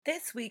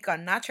This week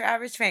on Not Your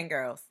Average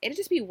Fangirls. It'll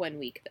just be 1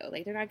 week, though.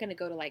 Like, they're not going to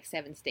go to, like,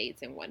 7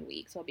 states in 1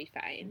 week, so it'll be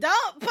fine.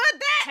 Don't put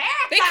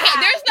that!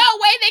 There's no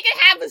way they can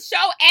have a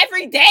show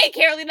every day,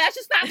 Caroline. That's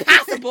just not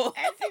possible.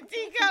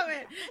 NCT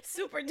coming.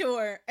 Super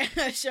tour.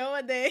 A show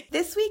a day.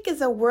 This week is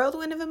a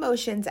whirlwind of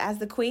emotions as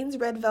the Queen's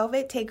Red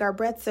Velvet take our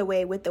breaths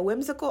away with the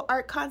whimsical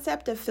art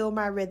concept of Feel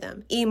My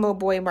Rhythm. Emo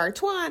boy Mark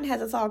Twain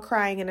has us all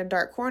crying in a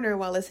dark corner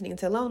while listening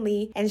to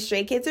Lonely, and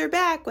Stray Kids are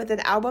back with an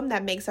album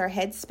that makes our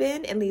heads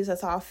spin and leaves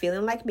us all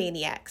feeling like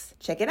maniacs.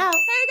 Check it out.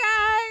 Hey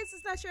guys,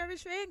 it's Not Your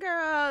Average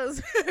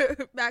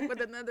Fangirls. Back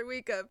with another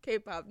week of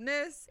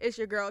K-pop-ness. It's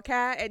your girl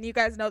Kat, and you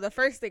guys know the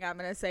first thing I'm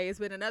gonna say. It's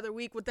been another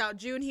week without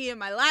Junhee in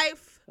my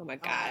life. Oh my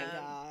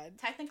God.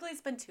 Technically, it's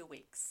been 2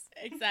 weeks.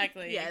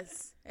 Exactly.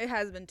 Yes, it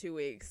has been 2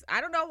 weeks.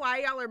 I don't know why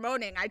y'all are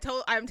moaning.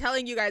 I'm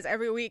telling you guys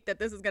every week that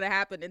this is gonna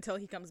happen until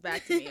he comes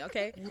back to me.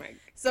 Okay. Oh my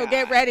So God.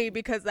 get ready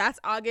because that's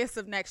August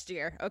of next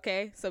year.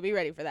 Okay, so be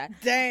ready for that.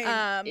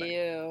 Dang.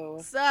 Ew.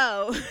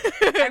 So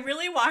I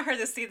really want her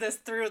to see this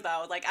through,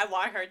 though. Like, I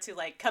want her to,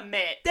 like,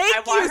 commit. I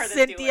Thank want you, her to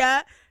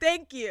Cynthia.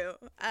 Thank you.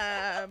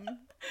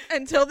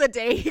 Until the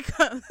day he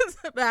comes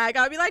back,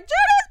 I'll be like,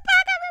 Judy's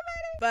back,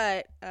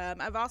 everybody.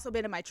 But I've also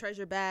been in my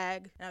treasure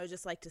bag, and I would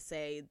just like to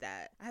say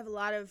that I have a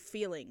lot of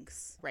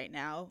feelings right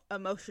now,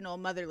 emotional,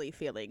 motherly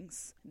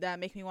feelings that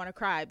make me want to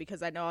cry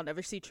because I know I'll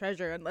never see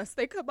Treasure unless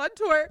they come on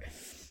tour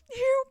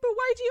here. But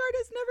YG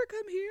artists never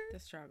come here. The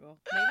struggle.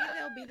 Maybe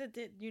they'll be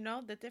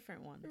the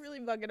different ones. I really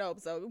fucking hope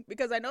so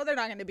because I know they're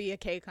not going to be a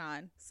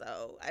K-Con,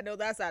 so I know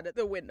that's out of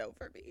the window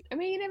for me. I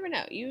mean, you never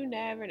know. You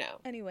never know.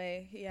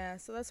 Anyway, yeah,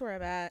 so that's where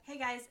I'm at. Hey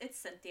guys, it's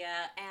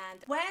Cynthia,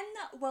 and when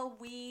will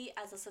we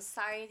as a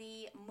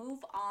society move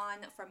on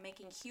from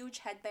making huge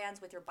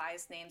headbands with your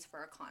bias names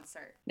for a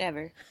concert?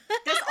 Never.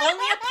 This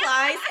only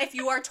applies if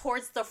you are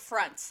towards the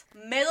front.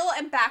 Middle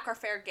and back are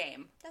fair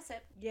game. That's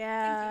it.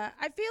 Yeah,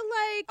 I feel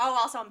like Oh,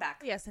 also I'm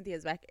back. yeah,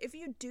 Cynthia's back. If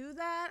you do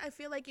that, I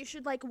feel like you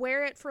should like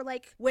wear it for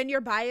like when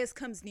your bias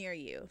comes near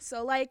you.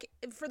 So like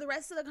for the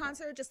rest of the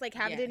concert, just like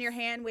have it in your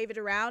hand, wave it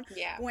around.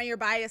 Yeah. When your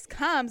bias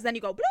comes, then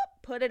you go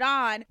bloop, put it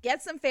on,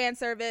 get some fan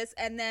service,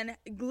 and then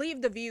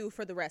leave the view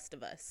for the rest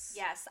of us.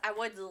 Yes, I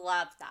would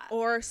love that.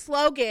 Or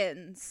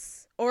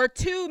slogans. Or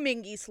 2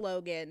 Mingy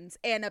slogans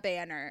and a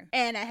banner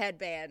and a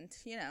headband.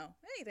 You know,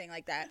 anything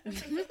like that.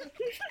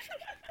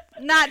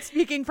 Not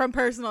speaking from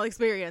personal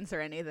experience or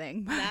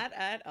anything. Not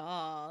at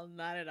all.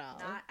 Not at all.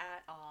 Not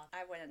at all.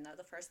 I wouldn't know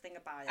the first thing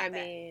about it. I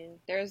mean,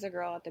 there was a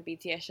girl at the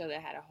BTS show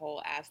that had a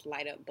whole ass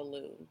light up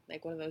balloon.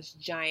 Like one of those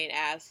giant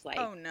ass, like,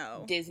 Oh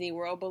no. Disney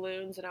World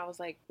balloons. And I was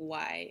like,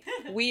 why?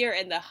 We are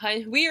in the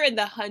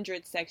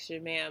 100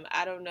 section, ma'am.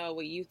 I don't know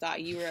what you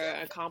thought you were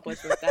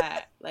accomplished with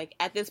that. Like,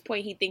 at this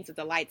point, he thinks it's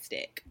a light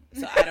stick.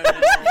 So I don't know.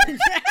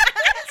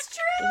 That's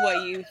true.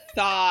 What you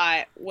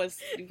thought was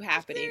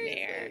happening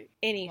there.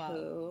 Anywho.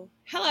 Wow.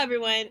 Hello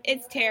everyone,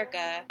 it's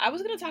Terica. I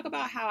was going to talk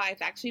about how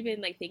I've actually been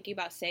like thinking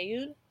about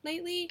Seyun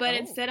lately, but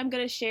instead I'm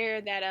going to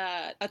share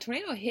that a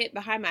tornado hit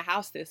behind my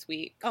house this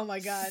week. Oh my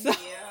God. So,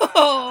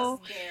 Yeah,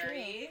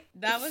 scary.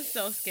 That was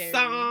so scary.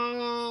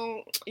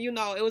 So, you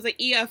know, it was an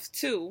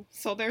EF2,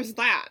 so there's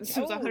that. So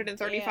it was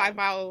 135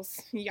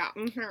 miles. Yeah.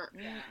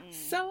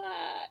 So,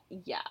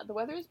 yeah, the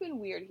weather has been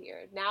weird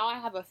here. Now I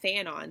have a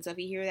fan on, so if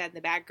you hear that in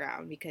the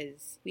background,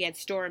 because we had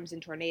storms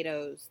and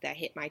tornadoes that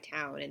hit my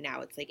town, and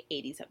now it's like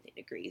 80-something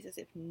degrees, as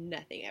if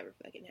nothing ever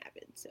fucking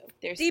happened. So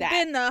there's Deep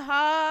that. in the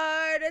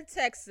heart of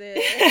Texas.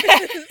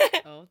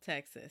 Oh,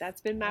 Texas. That's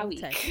been my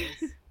week.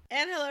 Texas.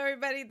 And hello,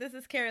 everybody. This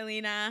is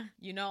Carolina.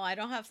 You know, I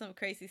don't have some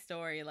crazy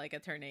story like a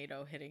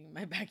tornado hitting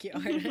my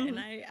backyard. And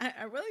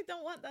I really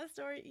don't want that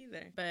story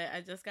either. But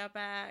I just got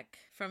back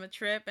from a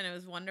trip and it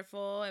was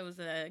wonderful. It was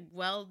a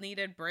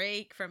well-needed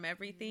break from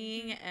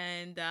everything.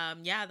 And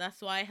yeah,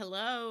 that's why,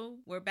 hello,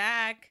 we're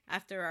back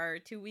after our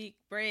 2-week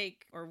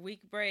break or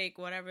week break,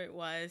 whatever it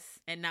was.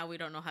 And now we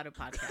don't know how to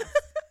podcast.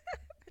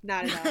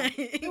 Not at all.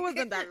 It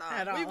wasn't that long.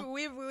 At all.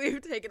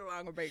 We've taken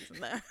longer breaks than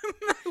that.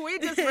 We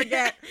just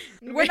forget.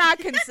 We're not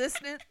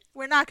consistent.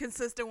 We're not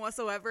consistent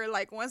whatsoever.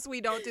 Like once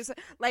we don't do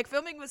like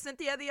filming with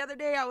Cynthia the other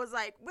day, I was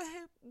like,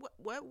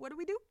 what do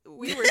we do?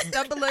 We were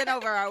stumbling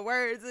over our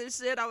words and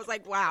shit. I was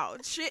like, wow,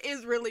 shit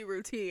is really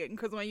routine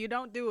because when you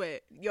don't do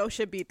it, your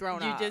shit be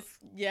thrown off.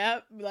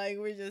 Like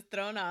we're just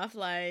thrown off,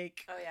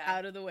 like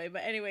out of the way.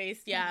 But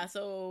anyways, yeah,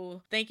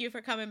 so thank you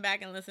for coming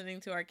back and listening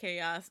to our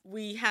chaos.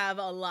 We have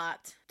a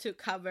lot to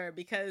cover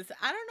because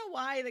I don't know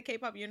why the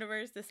K-pop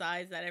universe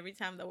decides that every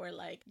time that we're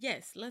like,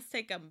 yes, let's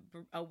take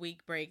a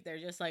week break, they're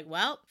just like,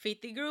 well,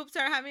 50 groups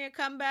are having a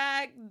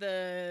comeback,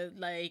 the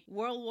like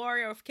world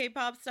war of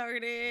K-pop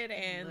started,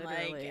 and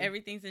Literally. like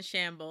everything's in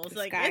shambles. The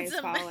Like sky it's is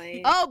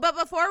falling. Oh, but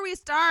before we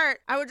start,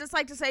 I would just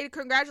like to say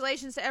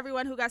congratulations to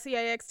everyone who got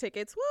CIX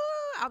tickets. Woo!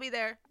 I'll be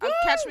there.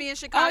 Catch me in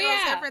Chicago, Oh,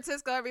 yeah. San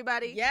Francisco,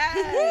 everybody.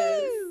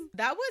 Yes.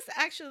 That was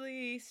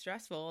actually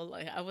stressful.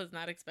 Like, I was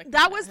not expecting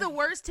That was the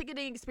worst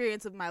ticketing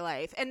experience of my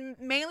life, and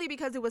mainly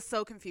because it was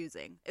so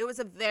confusing. It was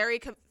a very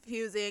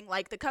confusing,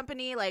 like, the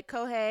company, like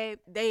Kohei,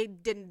 they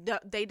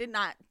did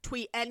not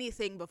tweet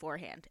anything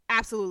beforehand.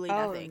 Absolutely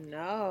nothing.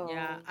 Oh no.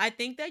 Yeah, I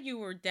think that you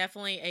were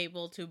definitely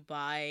able to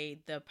buy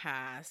the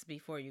pass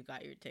before you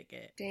got your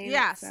ticket. Dang,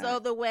 Yeah, so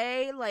the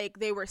way, like,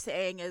 they were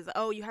saying is,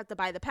 oh, you have to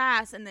buy the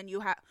pass, and then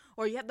you have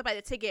to buy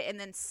the ticket and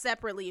then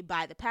separately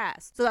buy the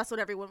pass. So that's what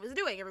everyone was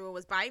doing. Everyone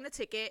was buying the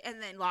ticket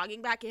and then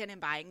logging back in and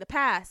buying the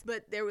pass.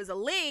 But there was a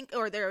link,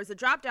 or there was a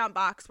drop-down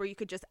box where you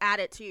could just add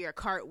it to your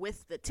cart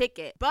with the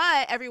ticket.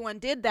 But everyone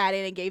did that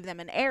and it gave them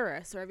an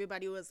error. So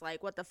everybody was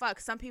like, what the fuck?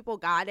 Some people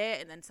got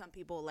it, and then some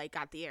people, like,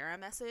 got the error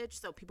message.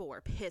 So people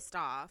were pissed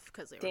off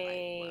because they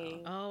were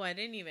like, well. Oh, I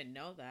didn't even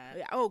know that.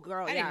 Yeah, oh,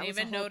 girl, I yeah. didn't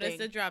even notice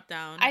the drop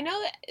down. I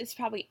know that it's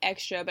probably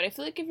extra, but I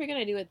feel like if you're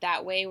gonna do it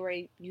that way, where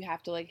you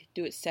have to, like,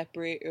 do it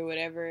separate or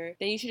whatever,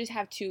 then you should just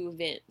have two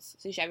events.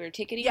 So you should have your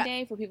ticketing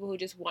day for people who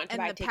just want to and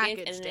buy the tickets,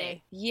 package and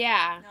day.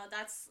 No,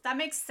 that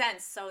makes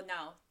sense. So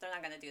no, they're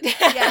not gonna do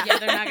that. Yeah,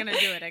 they're not gonna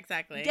do it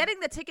exactly. Getting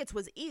the tickets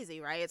was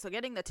easy, right? So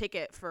getting the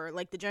ticket for,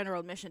 like, the general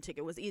admission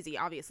ticket was easy,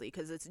 obviously,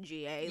 because it's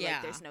GA. Yeah.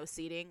 Like, there's no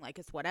seating, like,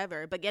 it's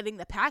whatever. But getting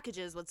the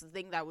packages was the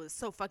thing that was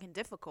so fucking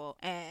difficult,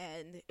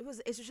 and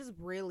it's just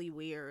really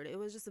weird. It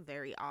was just a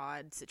very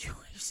odd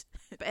situation.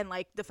 And,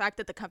 like, the fact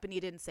that the company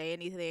didn't say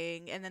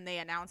anything, and then they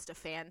announced a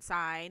fan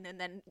sign, and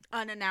then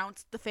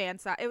unannounced the fan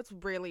sign. It was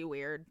really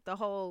weird. The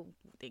whole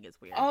thing is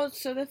weird. Oh,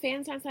 so the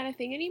fan sign's not a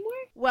thing anymore?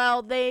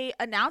 Well, they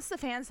announced the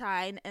fan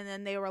sign, and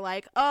then they were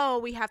like, oh,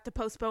 we have to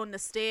postpone the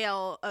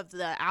sale of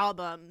the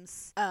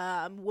albums.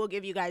 We'll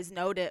give you guys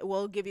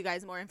we'll give you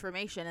guys more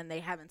information, and they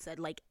haven't said,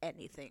 like,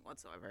 anything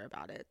whatsoever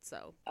about it,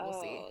 so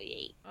we'll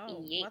see.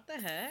 Oh, Yay. what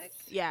the heck?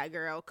 Yeah,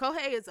 girl.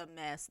 Kohei is a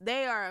mess.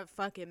 They are a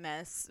fucking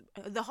mess.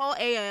 The whole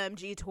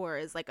AMG tour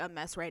is, like, a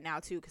mess right now,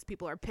 too, because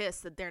people are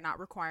pissed that they're not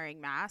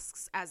requiring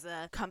masks as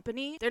a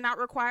company. They're not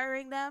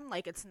requiring them.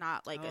 Like, it's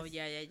not, like,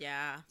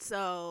 yeah.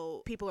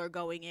 So people are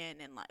going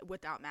in and, like,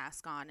 without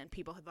mask on, and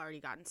people have already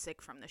gotten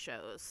sick from the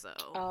shows, so.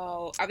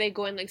 Oh, are they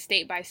going, like,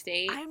 state by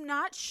state? I'm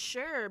not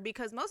sure,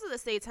 because most of the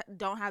states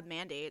don't have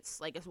mandates,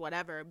 like, it's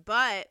whatever.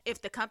 But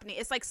if the company,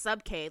 it's like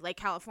Sub-K, like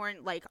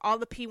California, like all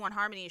the P1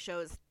 Harmony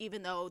shows,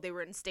 even though they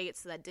were in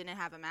states that didn't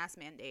have a mask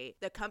mandate,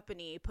 the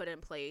company put in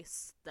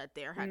place that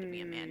there had to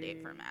be a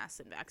mandate for masks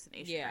and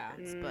vaccination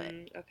records.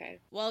 But okay.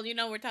 Well, you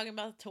know, we're talking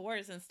about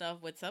tours and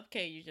stuff with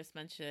Sub-K. You just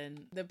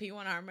mentioned the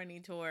P1 Harmony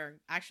tour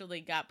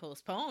actually got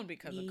postponed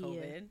because of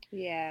COVID.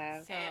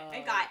 Yeah. So,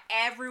 It got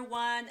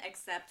everyone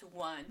except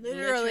one.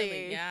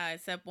 literally. yeah,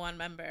 except one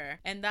member.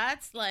 And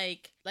that's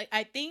like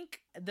I think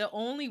the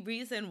only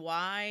reason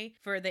why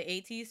for the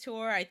ATEEZ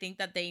tour, I think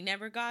that they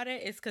never got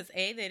it is because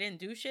they didn't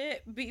do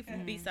shit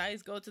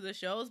besides go to the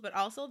shows, but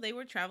also they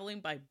were traveling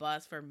by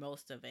bus for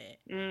most of it.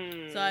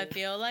 So I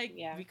feel like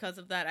because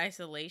of that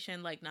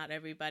isolation, like not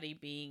everybody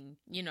being,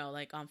 you know,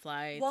 like on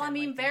flights. Well, I and,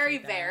 mean, like, very,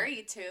 like that.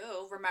 very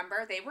too.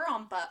 Remember, they were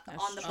on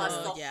the bus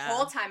the yeah.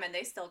 whole time, and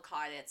they still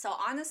caught it. So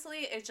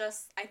honestly,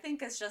 I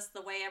think it's just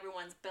the way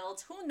everyone's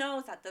built. Who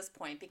knows at this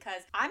point?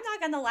 Because I'm not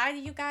gonna lie to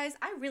you guys,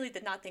 I really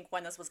did not think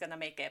Wenus was gonna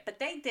make it, but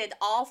they did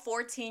all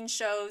 14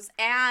 shows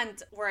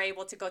and were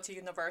able to go to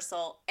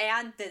Universal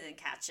and didn't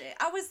catch it.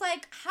 I was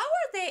like, how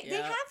are they?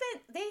 Yeah.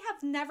 They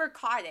have never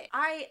caught it.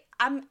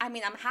 I'm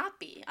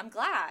happy. I'm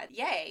glad.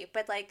 Yay.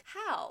 But like,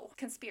 how?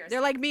 Conspiracy.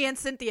 They're like me and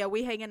Cynthia.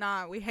 We hanging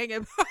on. We hanging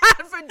on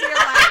for dear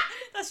life.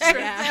 That's true.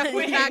 Yeah.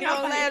 We're not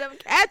gonna let them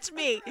catch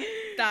me.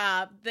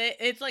 Stop.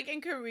 It's like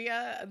in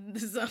Korea,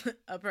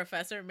 a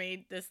professor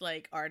made this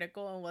like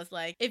article and was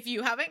like, if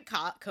you haven't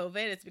caught COVID,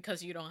 it's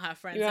because you don't have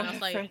friends. You And don't I was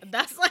have like, friends.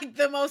 that's like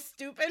the most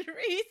stupid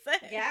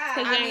reason. Yeah.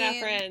 Because you I ain't got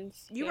mean,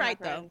 friends. You're You right,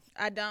 don't have though. friends.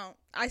 I don't.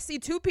 I see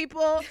two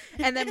people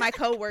and then my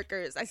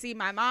coworkers. I see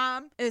my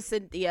mom and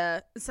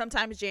Cynthia,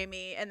 sometimes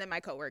Jamie, and then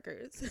my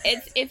coworkers.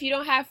 It's if you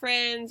don't have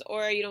friends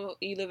or you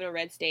live in a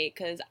red state,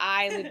 because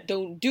I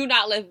do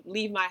not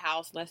leave my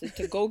house unless it's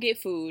to go get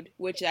food,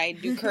 which I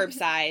do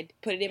curbside,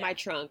 put it in my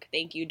trunk.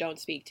 Thank you. Don't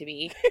speak to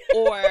me.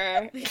 Or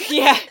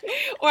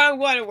or I'm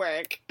going to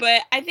work.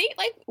 But I think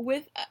like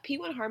with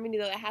P1 Harmony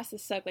though, that has to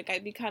suck. Like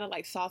I'd be kind of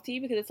like salty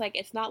because it's like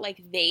it's not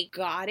like they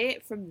got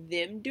it from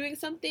them doing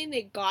something.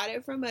 They got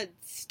it from a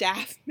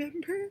staff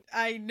member.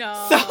 I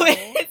know. So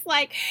it's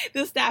like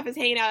the staff is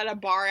hanging out at a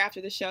bar after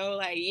the show,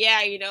 like,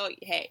 yeah, you know,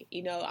 hey,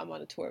 you know, I'm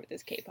on a tour with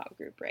this K-pop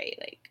group, right?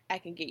 Like, I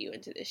can get you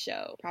into this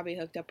show. Probably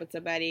hooked up with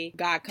somebody,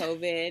 got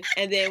COVID,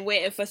 and then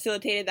went and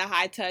facilitated the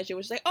high touch and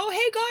was like, oh, hey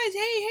guys,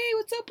 hey,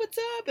 what's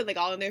up? And like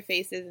all in their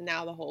faces, and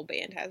now the whole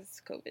band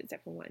has COVID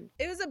except for for one.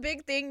 It was a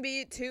big thing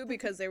too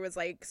because there was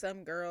like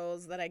some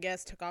girls that I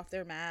guess took off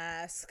their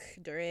mask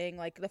during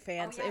like the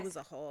fans. Oh, yes. It was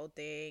a whole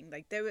thing.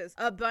 Like there was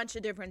a bunch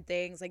of different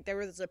things. Like there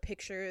was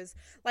pictures.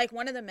 Like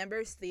one of the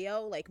members,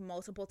 Theo, like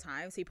multiple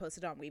times he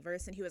posted on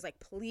Weverse and he was like,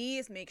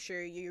 please make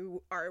sure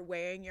you are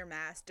wearing your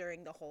mask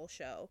during the whole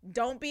show.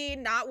 Don't be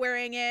not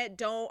wearing it.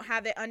 Don't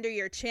have it under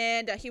your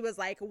chin. He was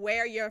like,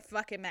 wear your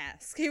fucking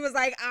mask. He was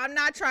like, I'm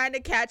not trying to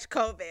catch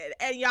COVID,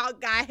 and y'all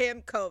got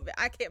him COVID.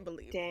 I can't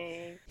believe it.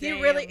 Dang.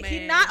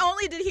 He not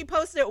only did he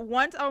post it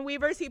once on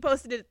Weverse, he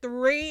posted it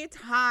 3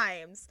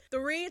 times.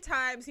 3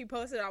 times he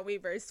posted on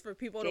Weverse for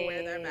people to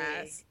wear their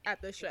masks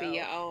at the show. Be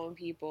your own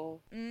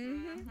people.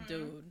 Mm-hmm.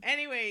 Dude.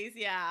 Anyways,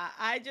 yeah,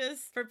 I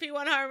just, for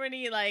P1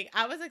 Harmony, like,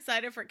 I was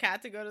excited for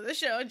Kat to go to the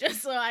show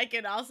just so I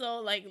could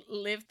also, like,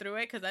 live through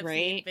it because I've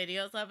seen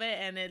videos of it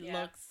and it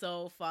looks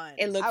so fun.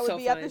 It looks so fun. I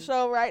would be at the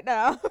show right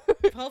now.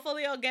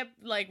 Hopefully it'll get,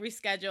 like,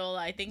 rescheduled.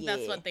 I think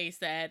that's what they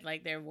said.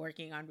 Like, they're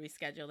working on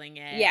rescheduling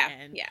it. Yeah,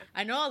 and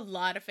I know a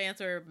lot of fans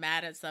were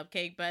mad at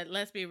Subcake, but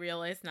let's be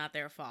real, it's not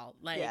their fault.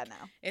 Like,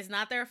 it's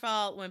not their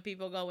fault when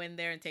people go in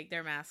there and take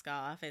their mask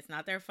off. It's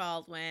not their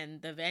fault when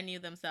the venue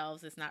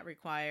themselves is not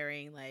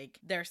requiring, like,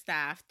 their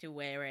staff to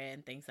wear it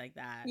and things like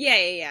that.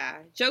 Yeah.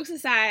 Jokes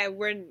aside,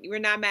 we're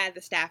not mad at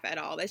the staff at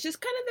all. It's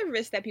just kind of the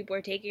risk that people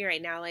are taking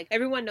right now. Like,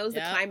 everyone knows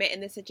the climate in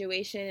this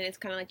situation, and it's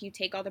kind of like you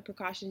take all the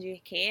precautions you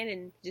can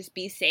and just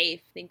be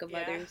safe. Think of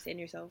others and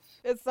yourself.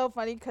 It's so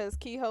funny because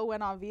Kehoe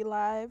went on V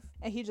Live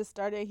and he just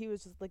started. He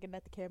was just looking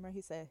at the camera.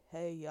 He said,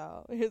 "Hey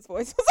y'all." His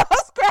voice was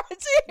all scratchy.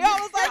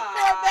 I was like,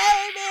 "Poor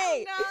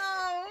baby."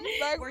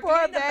 No, like, we're poor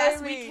doing the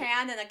best baby. we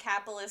can in a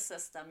capitalist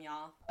system,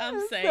 y'all.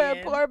 I'm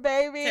saying, poor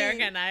baby.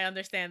 Terica and I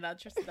understand that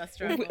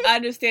struggle. I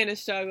understand the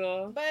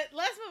struggle. But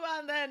let's move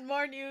on then.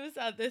 More news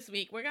this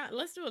week.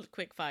 Let's do a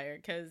quick fire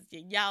because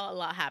y'all, a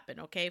lot happened.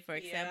 Okay, for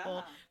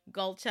example,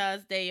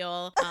 Golchas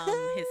Dale,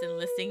 his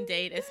enlisting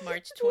date is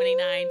March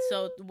 29.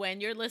 So when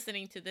you're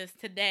listening to this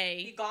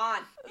today, He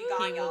gone, he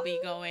will be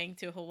going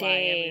to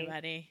Hawaii.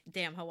 Everybody,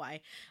 damn Hawaii.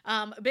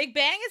 Big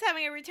Bang is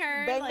having a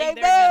return. Bang, like bang,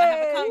 they're gonna have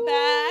a bang.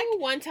 comeback. Ooh,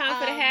 one time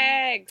for the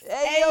hags.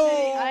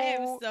 Hey, I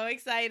am so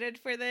excited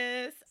for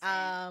this.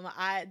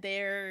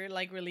 They're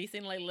like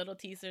releasing like little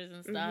teasers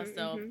and stuff.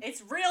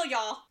 It's real,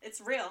 y'all.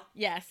 It's real.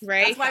 Yes,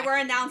 right. That's why we're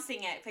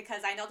announcing it,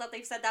 because I know that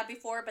they've said that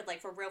before, but like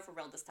for real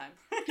this time.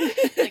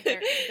 like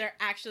they're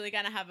actually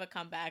gonna have a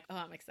comeback. Oh,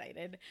 I'm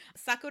excited.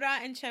 Sakura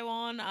and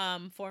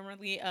Chewon,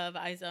 formerly of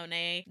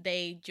Aizone,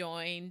 they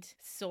joined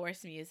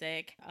Source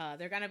Music.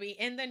 They're gonna be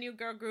in the new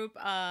girl group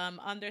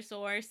under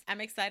Source.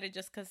 I'm excited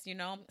just because, you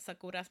know,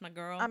 Sakura's my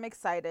girl. I'm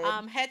excited.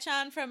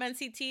 Haechan from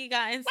NCT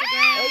got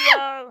Instagram. Hey,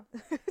 yo.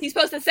 He's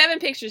posted 7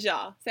 pictures,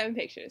 y'all. 7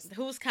 pictures.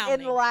 Who's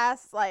counting? In the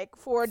last like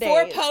 4 days.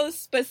 4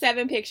 posts, but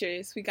 7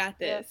 pictures. We got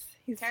this.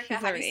 He's Terica,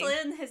 have you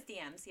slid in his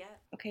DMs yet?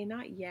 Okay,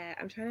 not yet.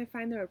 I'm trying to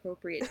find the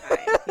appropriate time.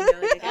 You know,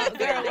 like, I gotta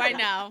Girl, find right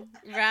now.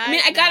 Right. I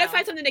mean, I gotta now.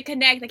 find something to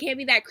connect. I can't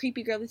be that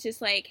creepy girl that's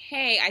just like,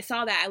 hey, I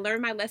saw that. I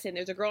learned my lesson.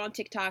 There's a girl on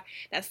TikTok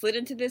that slid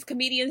into this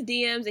comedian's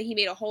DMs and he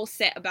made a whole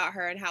set about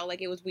her and how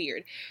like it was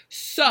weird.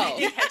 So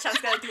Haechan's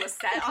gonna do a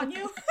set on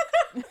you.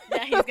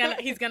 Yeah,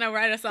 he's gonna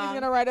write a song.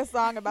 He's gonna write a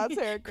song about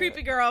Terica.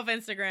 Creepy girl of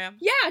Instagram.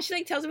 yeah, she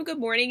like tells him good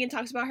morning and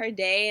talks about her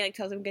day and like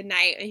tells him good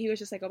night. And he was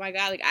just like, oh my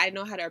god, like I didn't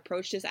know how to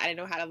approach this. I didn't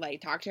know how to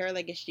like talk to her.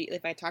 Like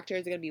if I talk to her,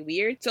 it's gonna be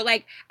weird. So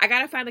like I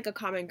gotta find like a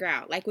common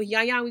ground. Like with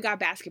Yang Yang, we got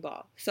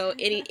basketball. So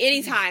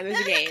anytime there's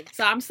a game.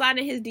 So I'm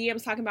sliding his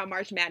DMs talking about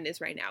March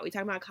Madness right now. We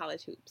talking about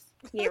college hoops.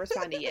 He ain't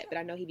responded yet, but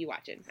I know he be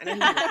watching.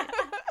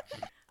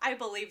 I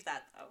believe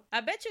that though.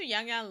 I bet you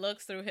Yang Yang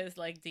looks through his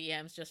like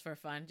DMs just for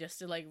fun, just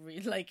to like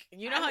read, like,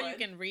 you know how you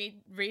can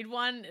read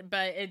one,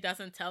 but it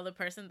doesn't tell the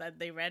person that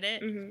they read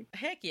it. Mm-hmm.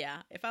 Heck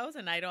yeah! If I was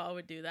an idol, I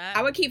would do that.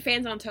 I would keep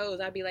fans on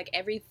toes. I'd be like,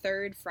 every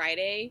 3rd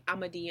Friday, I'm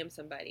going to DM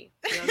somebody.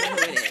 You don't know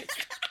who it is.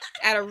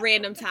 At a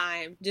random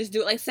time. Just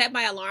do it. Like, set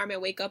my alarm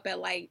and wake up at,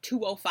 like,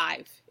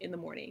 2:05 in the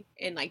morning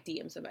and, like,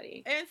 DM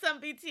somebody. In some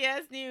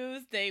BTS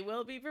news, they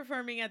will be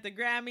performing at the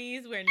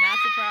Grammys. We're not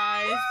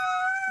surprised.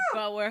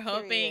 But we're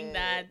hoping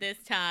that this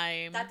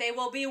time that they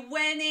will be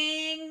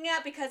winning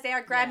because they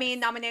are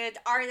Grammy-nominated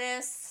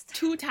artists.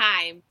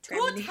 2-time.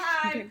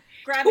 Two-time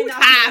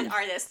Grammy-nominated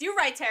artists. You're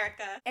right,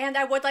 Terica. And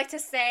I would like to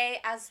say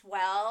as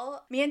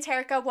well, me and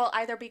Terica will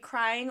either be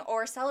crying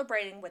or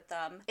celebrating with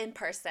them in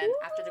person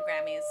after the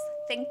Grammys.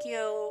 Thank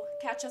you.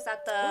 Catch us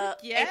at the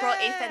April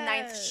 8th and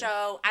 9th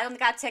show. I don't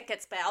got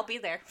tickets, but I'll be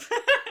there.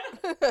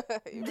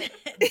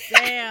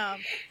 Damn.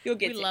 You'll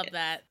get we tickets. love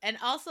that. And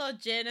also,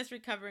 Jin is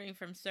recovering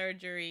from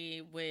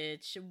surgery,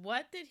 which,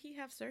 what did he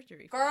have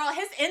surgery for? Girl,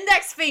 his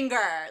index finger.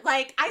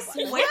 Like, I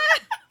swear.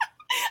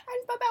 I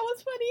just thought that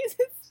was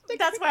funny.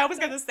 That's what I was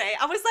gonna say.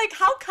 I was like,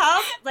 how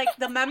come, like,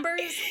 the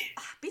members,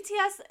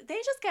 BTS, they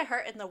just get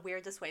hurt in the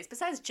weirdest ways.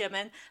 Besides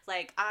Jimin,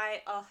 like,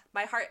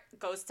 my heart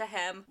goes to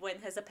him when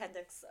his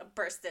appendix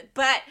bursted.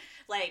 But,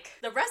 like,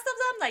 the rest of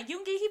them, like,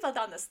 Yoongi, he fell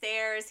down the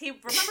stairs.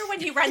 Remember when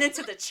he ran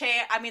into the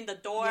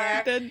door?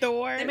 Yeah, the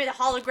door. They made a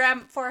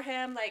hologram for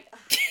him, like.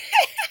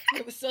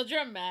 It was so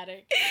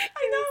dramatic.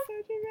 I know.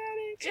 So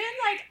dramatic. Jin,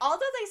 like, all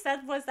that they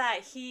said was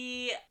that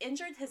he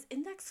injured his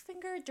index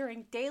finger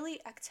during daily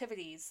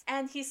activities,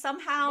 and he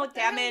somehow What the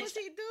hell damaged was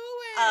he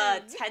a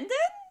doing? tendon?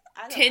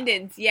 I don't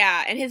Tendons,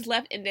 yeah, and his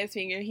left index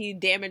finger, he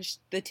damaged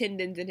the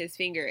tendons in his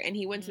finger, and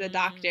he went to the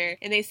doctor,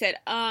 and they said,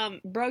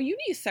 bro, you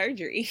need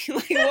surgery.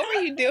 Like, what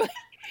were you doing?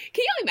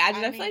 Can you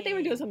imagine? I feel like they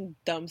were doing some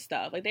dumb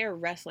stuff. Like, they were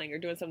wrestling or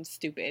doing something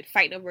stupid,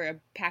 fighting over a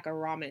pack of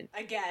ramen.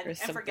 Again, or and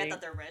forget something.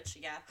 that they're rich,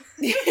 yeah.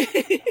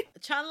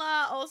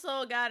 Chanla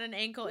also got an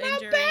ankle My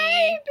injury.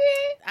 baby.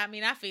 I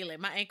mean, I feel it.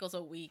 My ankles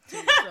are weak too,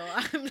 so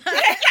I'm not.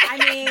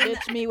 I mean,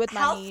 Bitch me with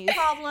my health knees.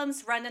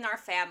 problems run in our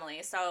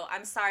family, so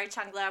I'm sorry,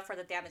 Changla, for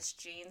the damaged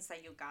jeans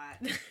that you got.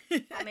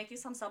 I'll make you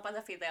some sopa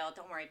de fideo.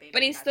 Don't worry, baby.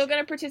 But I he's got still you.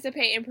 gonna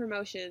participate in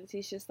promotions.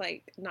 He's just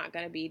like not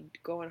gonna be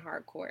going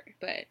hardcore,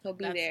 but he'll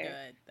be That's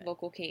there, good.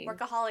 vocal king.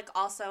 Workaholic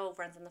also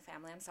runs in the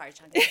family. I'm sorry,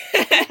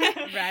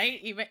 Changla. Right?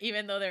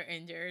 Even though they're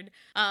injured.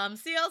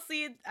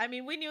 CLC, I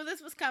mean, we knew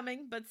this was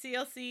coming, but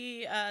CLC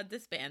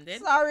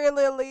disbanded. Sorry,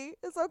 Lily.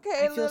 It's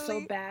okay, I feel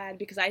Lily. so bad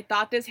because I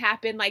thought this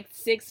happened like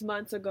 6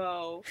 months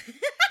ago.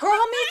 Girl,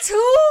 me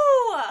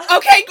too.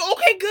 Okay,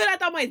 good. I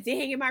thought,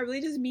 dang, am I really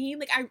just mean?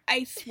 Like,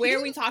 I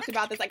swear we talked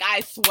about this. Like,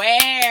 I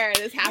swear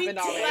this happened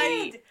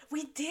already.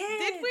 We did.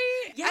 Did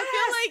we? Yes.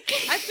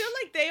 I feel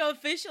like they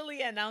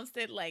officially announced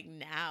it like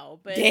now,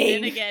 but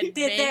Dang. then again,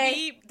 Did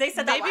maybe they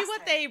said that maybe last what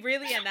time. they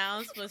really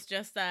announced was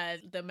just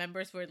that the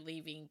members were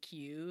leaving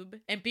Cube,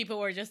 and people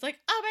were just like,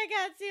 "Oh my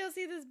God,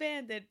 CLC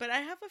disbanded." But I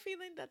have a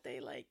feeling that they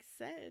like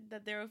said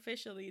that they're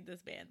officially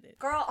disbanded.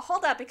 Girl,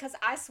 hold up, because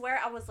I swear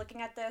I was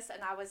looking at this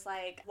and I was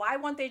like, why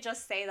won't they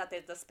just say that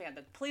they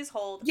disbanded? Please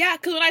hold. Yeah,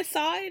 because when I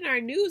saw it in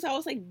our news, I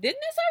was like, didn't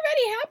this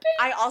already happen?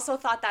 I also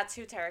thought that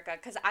too, Terica,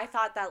 because I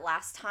thought that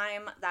last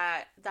time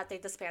that they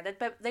disbanded,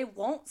 but they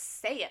won't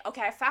say it.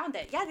 Okay, I found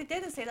it. Yeah, they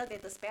didn't say that they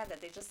disbanded.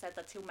 They just said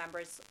the 2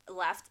 members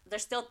left.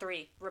 There's still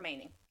 3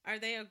 remaining. Are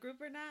they a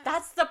group or not?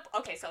 That's the...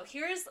 Okay, so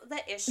here's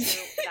the issue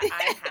that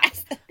I That's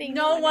have. the thing.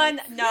 No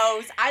one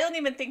knows. I don't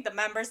even think the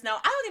members know.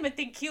 I don't even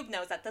think Cube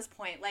knows at this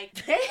point. Like,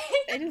 they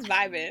just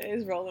vibing. They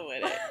just rolling with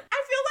it. I feel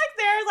like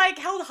they're like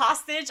held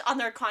hostage on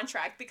their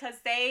contract because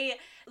they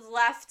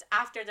left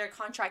after their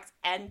contracts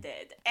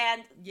ended.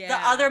 And the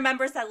Yeah. other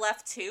members that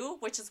left too,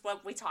 which is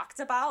what we talked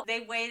about,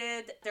 they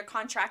waited their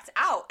contracts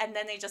out and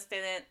then they just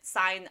didn't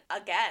sign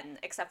again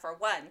except for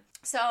one.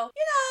 So,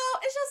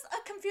 it's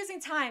just a confusing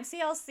time.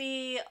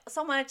 CLC,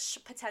 so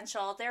much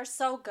potential. They're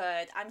so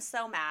good. I'm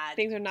so mad.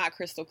 Things are not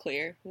crystal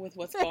clear with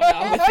what's going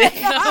on with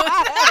it.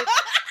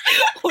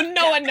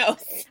 No one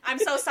knows. I'm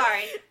so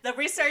sorry. The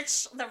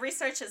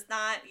research is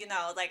not,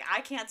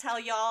 I can't tell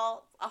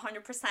y'all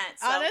 100%. So.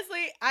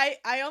 Honestly,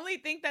 I only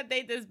think that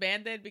they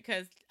disbanded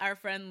because our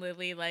friend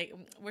Lily, like,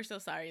 we're so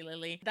sorry,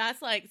 Lily.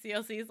 That's like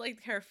CLC is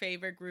like her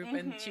favorite group,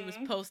 and she was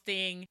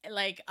posting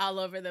like all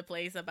over the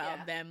place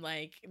about them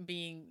like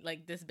being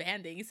like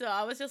disbanding. So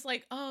I was just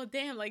like, oh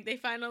damn, like they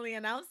finally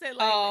announced it.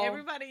 Like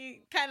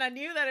everybody kind of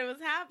knew that it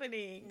was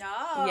happening.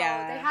 No,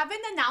 they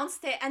haven't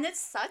announced it, and it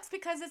sucks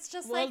because it's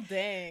just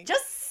Dang.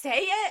 just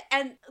say it,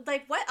 and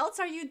like, what else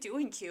are you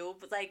doing,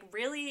 Cube? Like,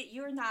 really,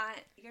 you're not.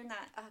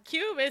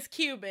 Cube is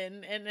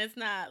Cuban, and it's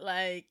not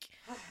like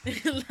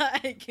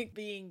like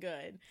being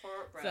good.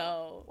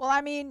 So well,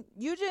 I mean,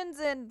 Eugen's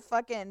in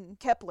fucking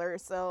Kepler,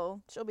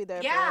 so she'll be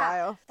there for a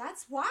while.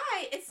 That's why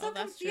it's so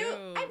that's confused.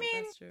 true. I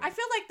mean, That's true. I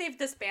feel like they've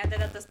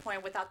disbanded at this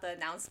point without the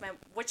announcement,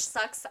 which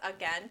sucks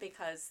again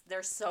because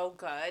they're so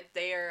good.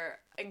 They're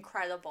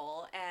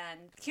incredible, and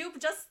Cube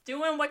just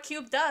doing what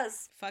Cube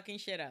does. fucking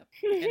shit up,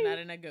 and not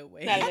in a good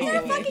way. Not in a And good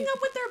they're way. fucking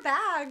up with their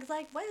bag.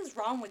 Like, what is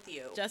wrong with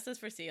you? Justice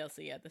for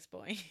CLC at this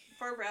point.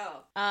 For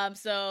real.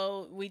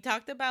 So we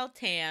talked about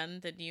Tan,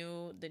 the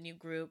new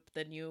group,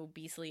 the new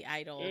Beastly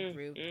Idol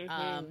group.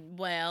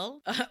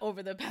 Well,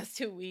 over the past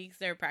 2 weeks,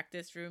 their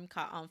practice room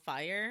caught on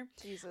fire.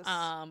 Jesus.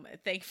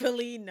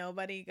 Thankfully,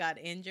 nobody got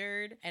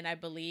injured, and I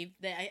believe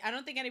that I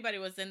don't think anybody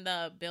was in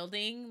the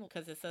building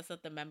because it says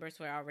that the members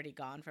were already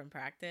gone from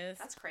practice.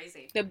 That's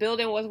crazy. The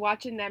building was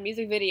watching that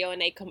music video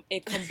and it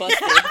combusted.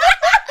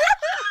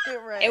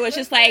 Right. It was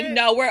just like,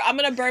 no, I'm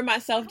gonna burn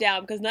myself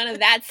down because none of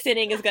that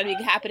sitting is gonna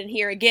be happening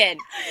here again.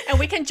 And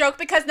we can joke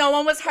because no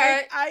one was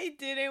hurt. Like, I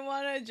didn't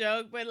want to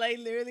joke, but like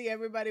literally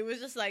everybody was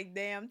just like,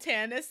 "Damn,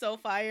 Tan is so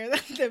fire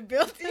that the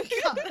building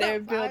caught Their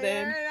on fire." building.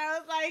 And I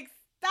was like,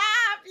 "Stop,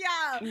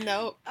 y'all!"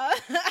 Nope. I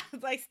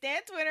was like,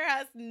 Stan Twitter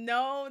has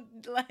no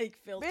like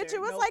filter. Bitch,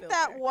 it was no like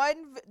that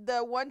filter.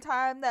 the one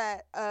time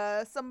that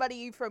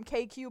somebody from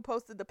KQ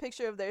posted the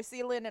picture of their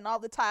ceiling and all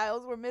the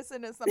tiles were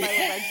missing, and somebody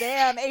was like,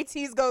 "Damn,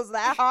 ATEEZ goes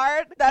that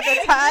hard that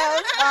the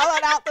tiles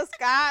falling out the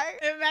sky."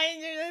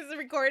 Imagine you're just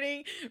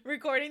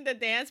recording the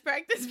dance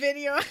practice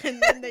video,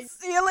 and then they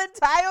Ceiling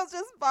tiles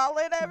just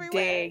falling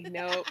everywhere. Dang,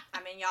 nope.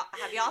 I mean,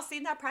 have y'all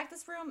seen that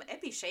practice room?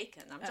 It be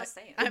shaking. I'm just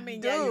saying. I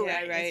mean, yeah, you're Dude.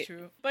 right. Yeah, right. It's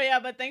true.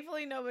 But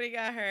thankfully nobody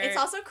got hurt. It's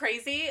also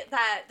crazy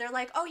that they're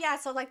like, oh yeah,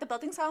 so like the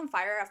building's on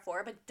fire at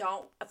 4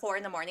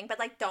 in the morning, but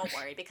like don't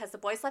worry because the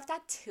boys left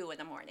at 2 in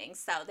the morning,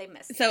 so they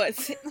missed. So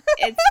it's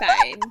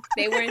fine.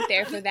 They weren't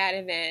there for that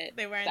event.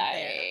 They weren't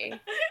Sorry.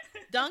 there.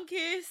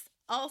 Dunkist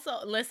Also,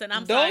 listen,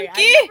 I'm Donkey?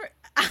 sorry.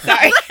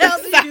 Sorry. How the hell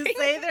did you Sorry.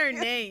 say their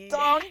name?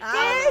 Donkey?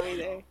 I don't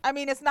know either. I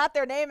mean, it's not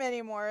their name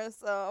anymore,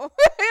 so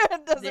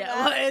it doesn't Yeah,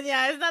 matter. well,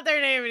 yeah, it's not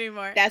their name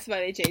anymore. That's why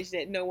they changed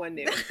it. No one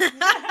knew.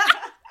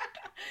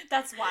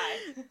 That's why.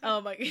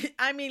 Oh my!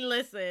 I mean,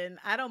 listen,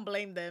 I don't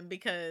blame them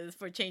because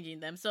for changing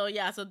them. So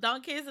yeah, so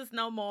Don Kiss is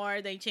no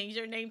more. They changed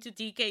their name to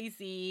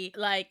TKC.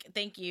 Like,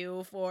 thank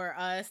you for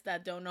us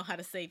that don't know how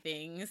to say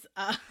things.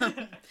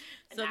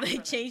 So they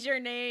changed their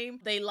name.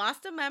 They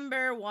lost a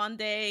member one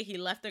day. He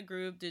left the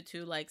group due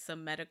to like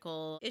some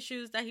medical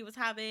issues that he was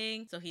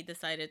having. So he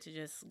decided to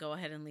just go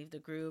ahead and leave the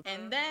group.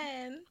 And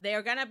then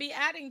they're gonna be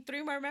adding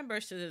 3 more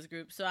members to this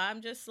group. So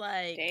I'm just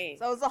like, Dang.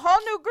 So it's a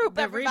whole new group,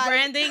 the everybody.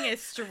 rebranding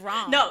is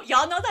strong. No,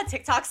 y'all know that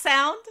TikTok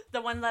sound?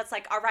 The one that's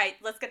like, all right,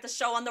 let's get the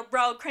show on the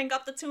road, crank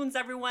up the tunes,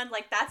 everyone.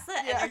 Like, that's the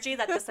energy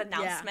that this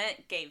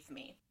announcement gave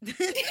me.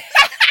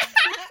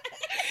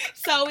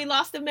 So we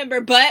lost a member,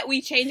 but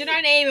we changing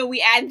our name and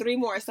we adding 3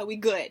 more. So we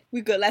good.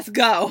 We good. Let's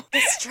go.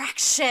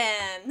 Distraction.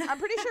 I'm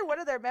pretty sure one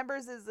of their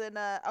members is in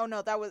oh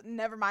no, that was,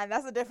 never mind.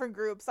 That's a different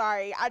group.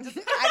 Sorry. I get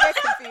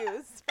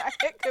confused.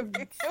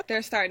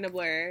 They're starting to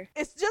blur.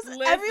 It's just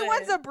Listen.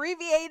 everyone's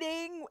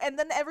abbreviating, and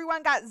then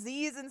everyone got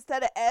Z's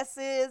instead of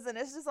S's, and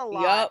it's just a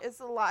lot. Yup. It's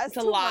a lot. It's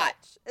a too lot.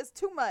 much. It's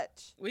too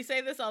much. We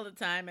say this all the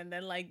time, and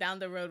then like down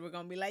the road, we're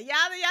gonna be like, y'all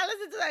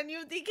listen to that new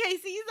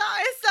DKC song?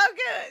 It's so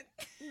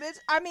good. Bitch,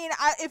 I mean,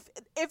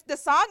 if the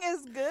song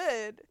is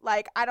good,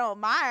 like, I don't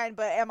mind,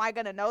 but am I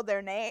gonna know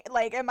their name?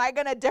 Like, am I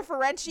gonna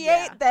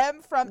differentiate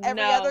them from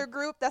every No. other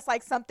group that's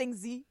like something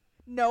Z?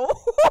 No.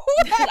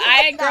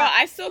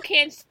 I still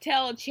can't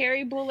tell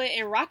Cherry Bullet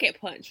and Rocket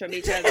Punch from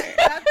each other.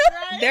 That's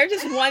right. They're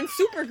just one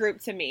super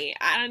group to me.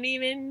 I don't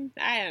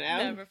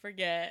know. Never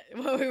forget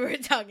what we were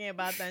talking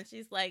about then.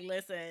 She's like,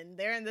 listen,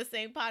 they're in the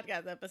same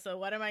podcast episode.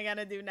 What am I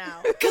gonna do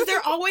now? Because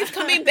they're always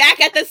coming back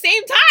at the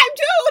same time,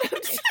 dude.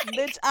 I'm just like,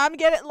 Bitch, I'm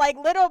getting, like,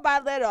 little by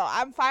little,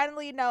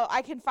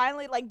 I can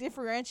finally, like,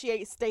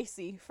 differentiate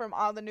Stacy from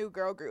all the new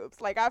girl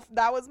groups. Like,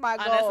 that was my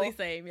goal. Honestly,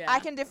 same, yeah. I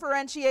can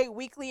differentiate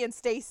Weekly and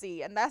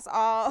Stacy, and that's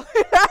all.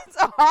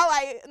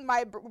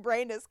 My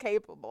brain is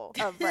capable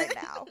of right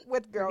now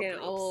with girl Getting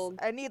groups. old.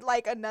 I need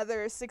like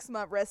another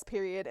 6-month rest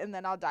period, and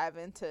then I'll dive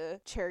into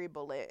Cherry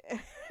Bullet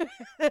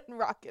and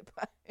Rocket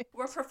Punch.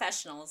 We're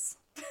professionals.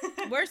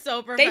 We're so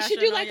they professional. should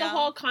do like y'all. a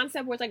whole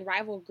concept where it's like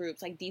rival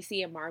groups, like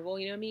DC and Marvel.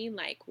 You know what I mean?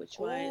 Like which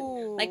one?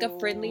 Ooh. Like a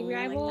friendly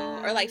rival,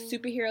 that. or like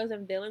superheroes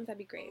and villains. That'd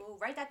be great. Ooh,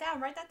 write that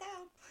down. Write that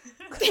down.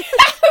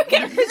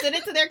 Get it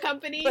presented to their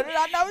company. Put it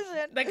on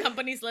Notion. The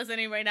company's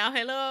listening right now.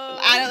 Hello.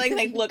 I don't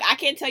like look, I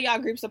can't tell y'all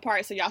groups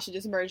apart, so y'all should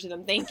just merge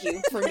them. Thank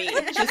you for me.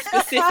 Just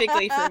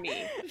specifically for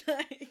me.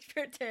 Like,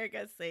 for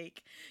Terrica's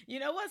sake. You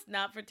know what's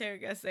not for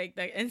Terrica's sake?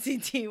 That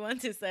NCT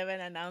 127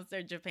 announced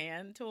their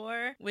Japan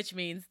tour, which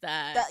means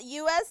that The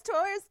U.S.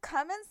 tour is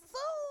coming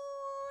soon.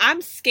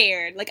 I'm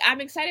scared. Like,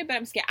 I'm excited, but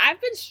I'm scared. I've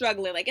been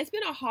struggling. Like, it's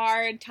been a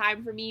hard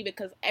time for me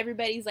because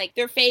everybody's like,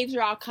 their faves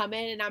are all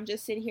coming, and I'm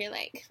just sitting here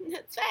like,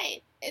 that's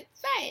fine.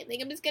 It's fine. Like,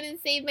 I'm just gonna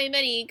save my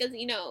money because,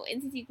 you know,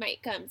 NCT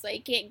might come, so I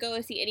can't go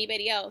and see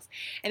anybody else.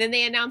 And then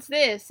they announced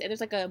this, and there's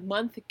like a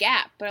month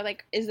gap. But I'm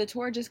like, is the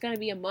tour just gonna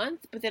be a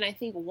month? But then I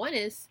think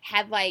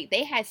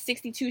they had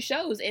 62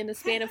 shows in the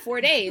span of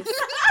 4 days.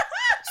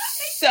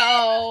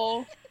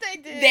 So they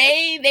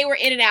did. they were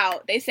in and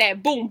out. They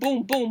said boom,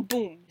 boom, boom,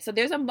 boom. So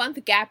there's a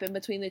month gap in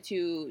between the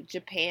 2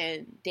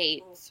 Japan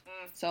dates.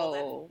 So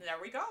Well, then, there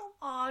we go.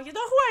 Aw, you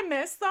know who I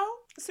miss though?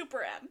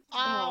 Super M.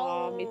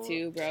 oh, me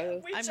too,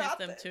 bro. We I miss dropped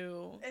them it.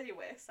 too.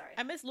 Anyway, sorry.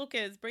 I miss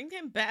Lucas. Bring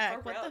him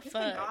back. For real, What the he's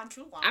been fuck? gone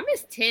too long. I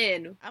miss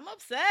 10. I'm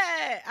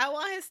upset. I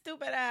want his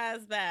stupid ass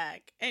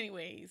back.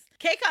 Anyways,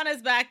 KCON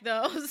is back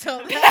though,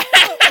 so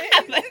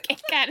that's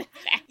Like, kind of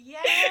sad. Yay!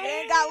 We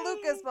ain't got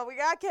Lucas, but we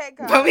got K.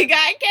 But we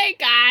got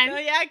cake So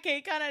on. yeah,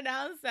 KCON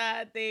announced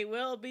that they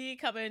will be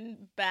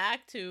coming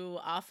back to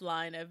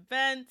offline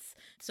events.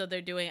 So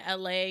they're doing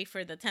LA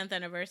for the 10th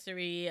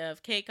anniversary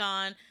of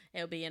KCON.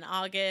 It'll be in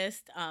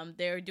August.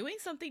 They're doing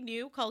something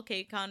new called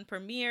KCON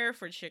Premiere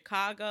for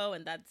Chicago,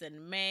 and that's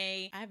in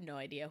May. I have no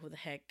idea who the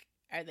heck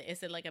are they.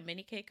 Is it like a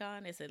mini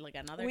KCON? Is it like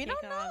another We KCON?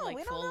 don't know. Like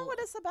We don't know what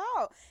it's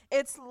about.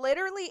 It's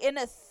literally in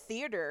a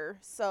theater,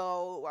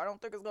 so I don't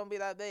think it's gonna be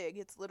that big.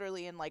 It's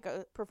literally in like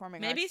a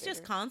performing Maybe arts it's just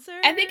theater.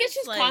 concerts. I think it's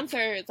just like,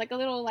 concerts, like a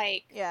little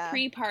like Yeah.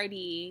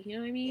 pre-party. You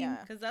know what I mean? Yeah.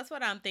 Because that's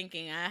what I'm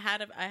thinking. I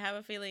have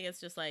a feeling it's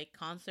just like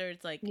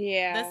concerts, like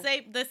Yeah.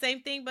 the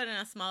same thing, but in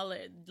a smaller,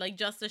 like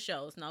just the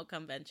shows, no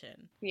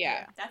convention.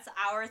 Yeah. That's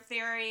our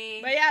theory.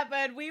 But yeah,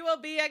 but we will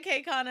be at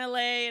KCON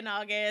LA in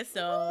August,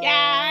 so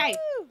Yay!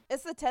 Woo!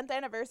 It's the 10th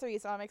anniversary,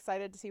 so I'm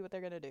excited to see what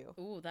they're gonna do.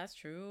 Ooh, that's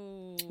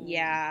true.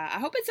 Yeah, I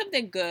hope it's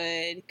something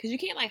good because you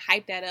can't like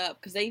hype that up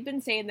because they've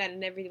been saying that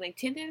and everything like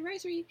 10th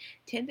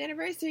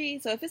anniversary.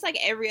 So if it's like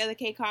every other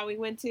K-Con we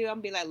went to, I'm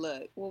gonna be like,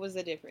 look, what was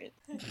the difference?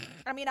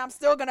 I mean, I'm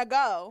still gonna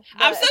go.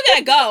 I'm still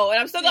gonna go and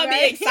I'm still gonna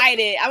Right? be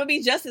excited. I'm gonna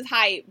be just as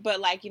hyped, but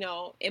like, you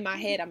know, in my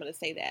head, I'm gonna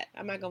say that.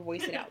 I'm not gonna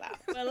voice it out loud.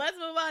 Well, let's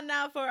move on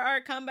now for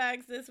our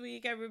comebacks this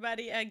week,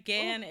 everybody.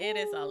 Again, it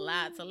is a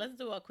lot. So let's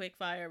do a quick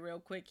fire real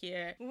quick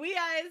here. We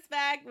Eyes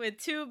back with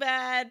Too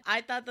Bad.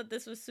 I thought that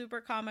this was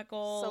super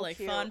comical, So like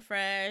cute. fun,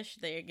 fresh.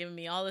 They're giving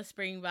me all the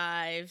spring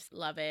vibes.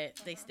 Love it.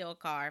 They steal a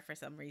car for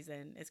some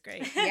reason. It's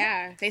great.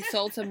 Yeah, they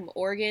sold some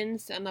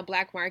organs on the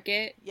black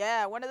market.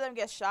 Yeah, one of them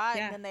gets shot,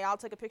 Yeah. and then they all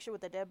took a picture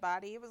with the dead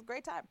body. It was a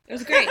great time. It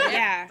was great,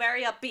 yeah.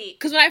 Very upbeat.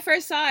 Because when I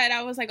first saw it,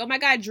 I was like, oh my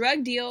god,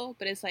 drug deal.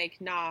 But it's like,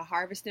 nah,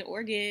 harvesting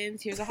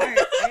organs. Here's a heart.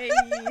 Hey.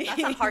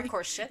 That's some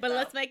hardcore shit. But though.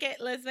 let's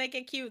make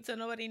it cute so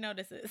nobody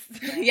notices.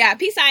 Yeah,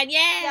 peace sign,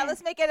 yeah. Yeah,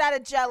 let's make it out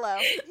of Jello.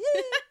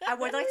 I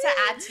would like to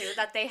add too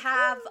that they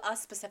have a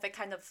specific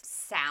kind of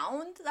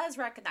sound that is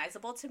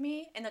recognizable to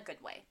me in a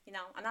good way. You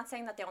know, I'm not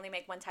saying that they only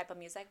make one type of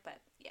music, but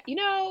yeah. You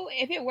know,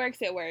 if it works,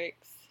 it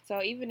works.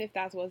 So even if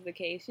that was the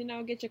case, you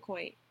know, get your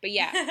coin. But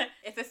yeah.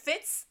 If it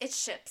fits, it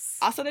ships.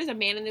 Also, there's a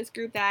man in this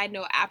group that I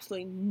know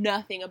absolutely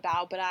nothing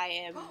about, but I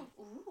am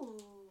Ooh.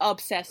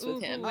 obsessed Ooh,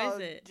 with him. who is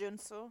it?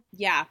 Junsu.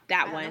 Yeah, I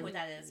that don't know who one.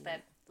 that is,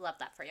 but love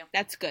that for you.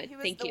 That's good. He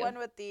was Thank the you. one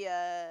with the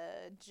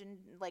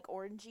like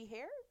orangey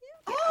hair.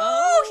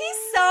 Oh,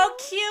 he's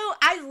so cute.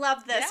 I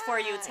love this for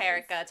you, Yes.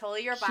 Tarika.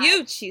 Totally your vibe.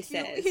 Cute, she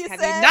says. He Have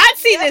said, you not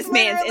seen yes, this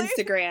man's literally.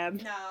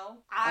 Instagram? No,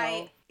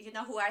 Oh. you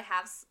know who I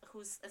have,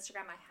 whose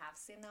Instagram I have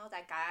seen though?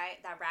 That guy,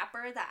 that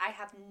rapper that I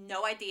have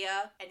no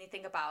idea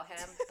anything about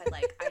him, but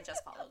like I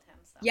just followed him.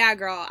 So. Yeah,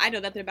 girl, I know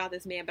nothing about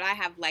this man, but I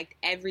have liked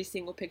every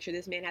single picture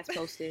this man has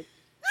posted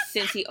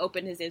since he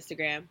opened his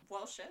Instagram.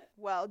 Well, shit.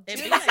 Well, It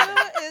be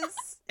Junsu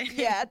is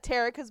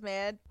Tarika's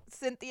man.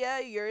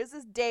 Cynthia, yours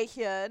is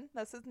Daehyun.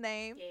 That's his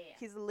name. Yeah.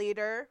 He's a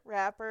leader,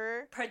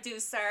 rapper.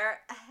 Producer.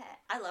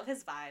 I love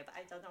his vibe.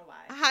 I don't know why.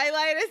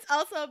 Highlight is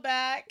also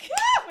back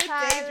with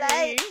Highlight.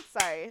 Daydream.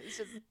 Sorry,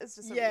 it's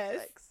just a Yes,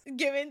 reflex.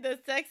 giving the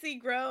sexy,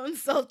 grown,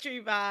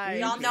 sultry vibe.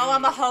 Y'all know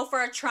I'm a hoe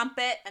for a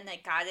trumpet, and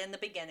they got it in the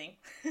beginning.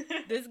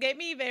 This gave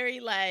me very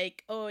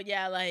like, oh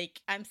yeah,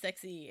 like I'm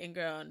sexy and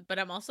grown, but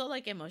I'm also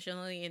like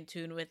emotionally in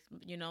tune with,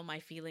 you know, my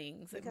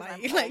feelings. And Because my,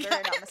 I'm older like,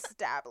 and I'm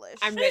established.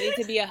 I'm ready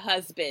to be a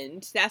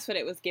husband. That's what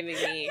it was giving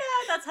me. Yeah,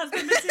 that's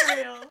husband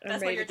material.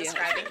 That's what ready you're to be a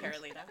describing, husband.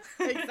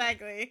 Carolina.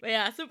 exactly. But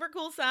yeah, super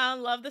cool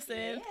sound. Love the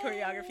synth,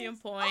 choreography on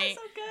point. Oh,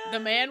 so good. The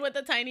man with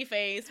the tiny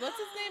face. What's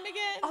his name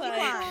again? Oh, Like,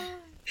 yeah.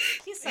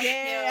 He's so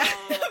Yeah.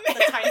 cute.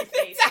 The tiny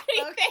face. so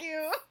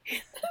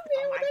cute.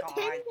 Oh my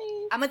god.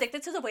 I'm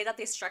addicted to the way that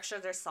they structure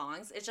their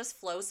songs. It just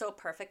flows so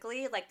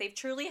perfectly. Like they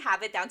truly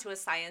have it down to a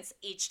science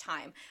each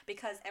time.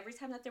 Because every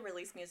time that they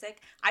release music,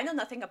 I know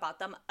nothing about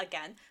them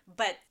again,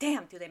 but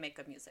damn, do they make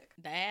good music.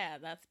 Yeah,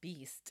 that's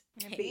Beast.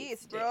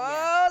 Beast, bro.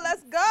 Yeah.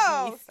 Let's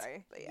go. Beast.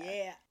 Sorry. But yeah.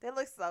 Yeah. They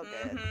look so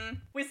good. Mhm.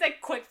 We said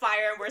quick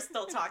fire and we're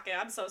still talking.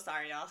 I'm so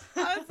sorry, y'all.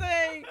 I was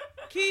saying,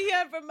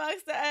 Kihyun from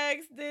Monsta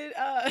X did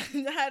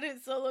had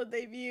his solo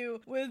debut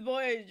with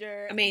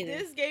Voyager. Amazing.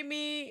 This gave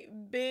me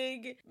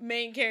big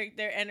main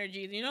character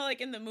energy. You know,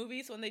 like in the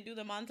movies when they do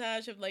the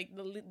montage of like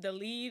the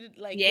lead,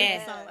 like with Yeah.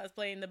 the song that's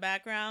playing in the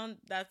background.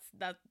 That's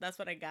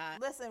what I got.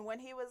 Listen, when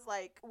he was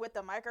like with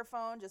the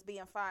microphone, just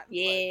being fine.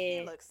 Yeah.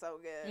 He looks so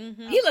good.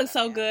 Mhm. He looks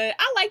so good.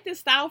 I like this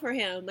style for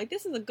him. Like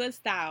this is a good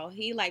style.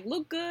 He like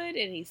looked good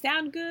and he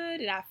sound good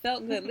and I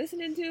felt good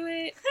listening to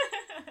it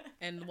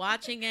And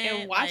watching it,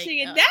 and watching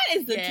like, it. That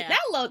is the yeah.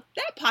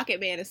 that Pocket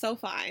Man is so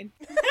fine.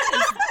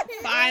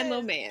 Fine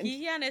little man.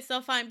 Kihyun is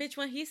so fine, bitch.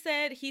 When he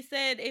said,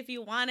 if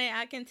you want it,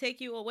 I can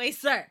take you away,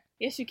 sir.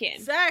 Yes, you can.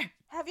 Sir.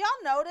 Have y'all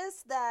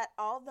noticed that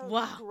all the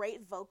Wow.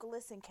 great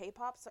vocalists in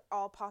K-pops are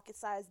all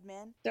pocket-sized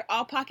men? They're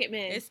all Pocket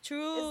Men. It's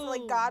true. It's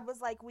like God was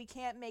like, we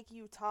can't make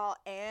you tall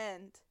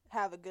and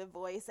have a good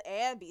voice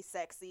and be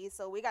sexy,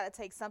 so we got to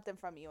take something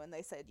from you. And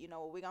they said, you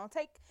know what, we're going to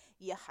take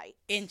your height.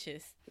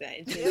 Inches.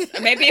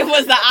 Or maybe it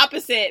was the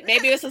opposite.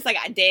 Maybe it was just like,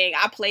 dang,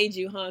 I played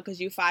you, huh? Because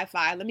you 5'5".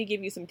 Let me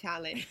give you some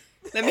talent.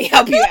 Let me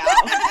help you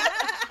out.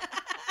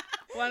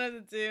 One of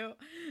the two.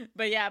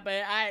 But yeah,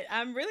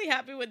 I'm really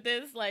happy with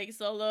this like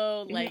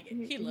solo. Like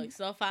he looks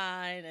so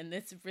fine and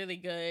this is really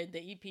good.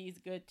 The EP is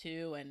good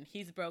too, and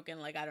he's broken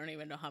like I don't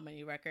even know how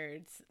many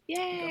records.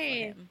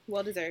 Yay. him.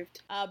 Well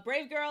deserved.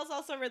 Brave Girls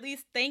also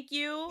released Thank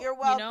You. You're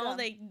You know, welcome.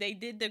 they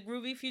did the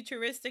groovy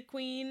futuristic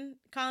queen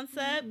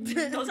concept.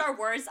 Those are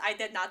words I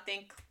did not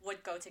think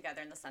would go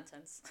together in a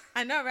sentence.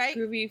 I know, right?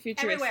 Groovy,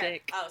 futuristic. Everywhere.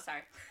 Oh,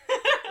 sorry.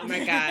 Oh my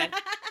god.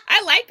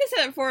 I like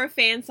this for a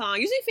fan song.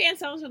 Usually fan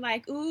songs are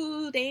like,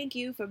 ooh, thank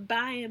you for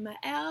buying my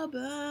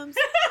albums.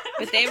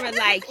 But they were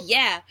like,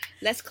 yeah,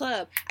 let's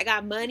club. I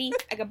got money.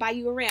 I can buy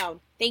you around.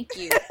 Thank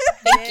you.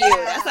 Thank you.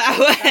 That's how it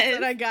was. That's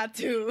what I got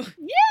too.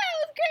 Yeah,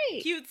 it was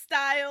great. Cute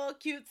style,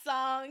 cute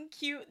song,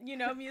 cute,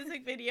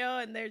 music video,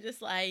 and they're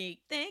just like,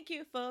 thank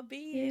you for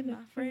being my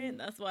friend.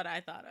 That's what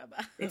I thought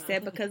about. They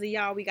said because of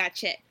y'all, we got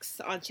checks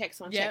on checks.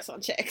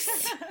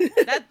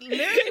 That's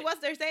literally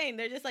what they're saying.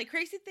 They're just like,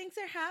 crazy things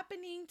are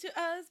happening to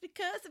us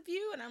because of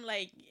you. And I'm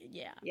like,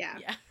 yeah.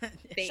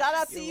 Shout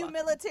out to You're you welcome.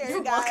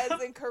 military guys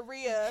in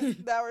Korea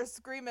that were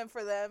screaming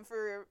for them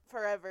for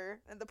forever.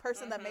 And the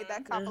person that made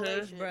that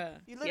compilation. Bruh.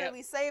 You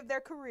literally saved their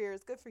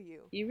careers. Good for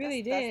you. You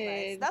really That's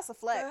did. nice. That's a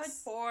flex. Good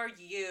for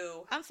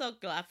you. I'm so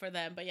glad for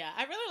them. But yeah,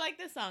 I really like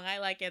this song. I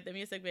like it. The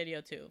music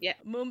video too. Yeah.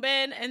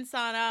 Moonbin and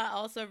Sana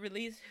also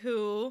released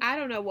Who. I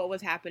don't know what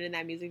was happening in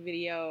that music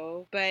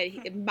video, but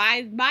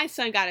my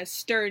son got a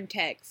stern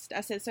text.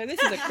 I said, "Sir,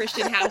 this is a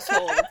Christian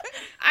household.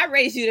 I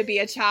raised you to be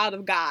a child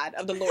of God,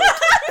 of the Lord."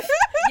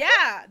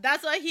 Yeah,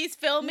 that's why he's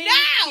filming.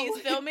 No! He's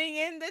filming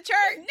in the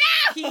church.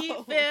 No! He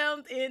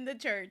filmed in the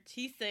church.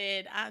 He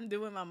said, I'm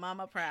doing my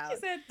mama proud. He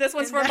said, this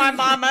one's for my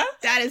mama.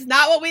 That is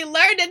not what we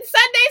learned in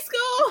Sunday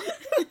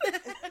school.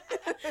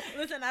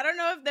 Listen, I don't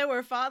know if they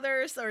were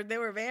fathers or they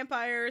were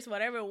vampires,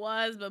 whatever it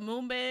was, but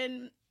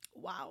Moonbin,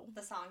 wow.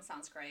 The song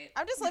sounds great.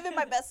 I'm just living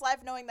my best life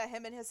knowing that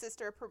him and his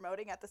sister are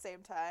promoting at the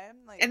same time.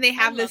 Like, And they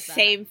have the love that.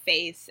 same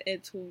face.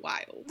 It's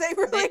wild. they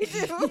really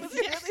do. They really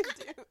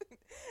do.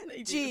 They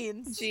do.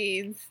 Jeans.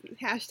 Jeans.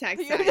 Hashtag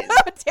You science. know,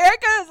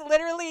 Terika is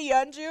literally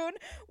Yeonjun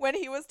when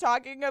he was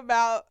talking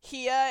about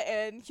Hia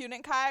and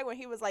Huening Kai when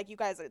he was like, you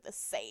guys are the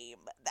same.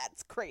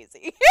 That's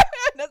crazy.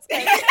 That's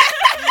like,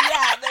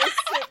 yeah, they're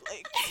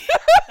siblings.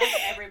 Like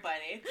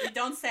everybody. You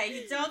don't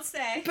say.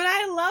 But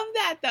I love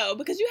that though,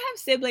 because you have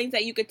siblings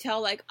that you could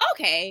tell like,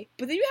 okay,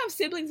 but then you have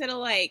siblings that are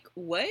like,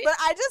 what? But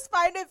I just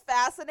find it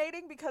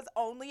fascinating because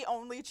only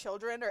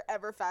children are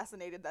ever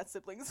fascinated that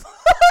siblings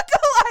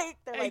look alike.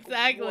 They're like,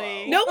 Exactly.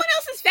 whoa. No one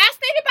else is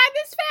fascinated by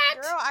this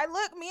fact.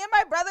 Girl, me and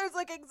my brothers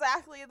look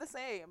exactly the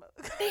same.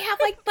 They have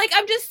like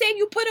I'm just saying,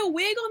 you put a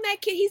wig on that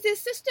kid, he's his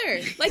sister.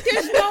 Like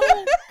there's no.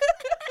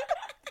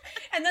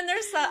 And then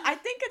there's I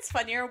think it's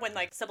funnier when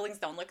like siblings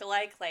don't look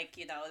alike, like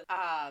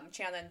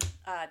Chan and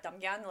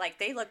Damyeon, like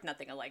they look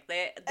nothing alike.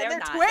 They're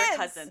not. twins. They're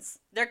cousins.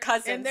 They're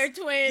cousins. And they're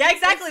twins. Yeah,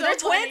 exactly. It's They're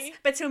so twins. funny.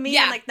 But to me,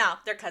 Yeah. I'm like, no,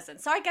 they're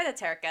cousins. So I get it,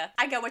 Terika.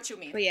 I get what you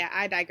mean. But yeah,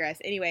 I digress.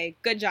 Anyway,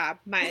 good job,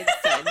 my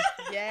son.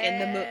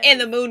 Yeah. And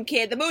the moon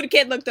kid. The moon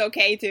kid looked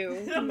okay too.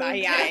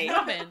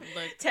 Moonbin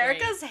looked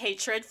Terika's great.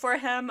 hatred for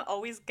him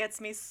always gets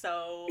me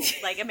so,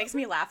 like, it makes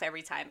me laugh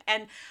every time.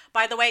 And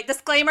by the way,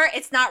 disclaimer,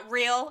 it's not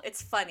real.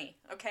 It's funny.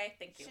 Okay?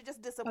 Thank you. She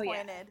just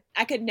disappointed.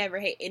 I could never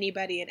hate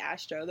anybody in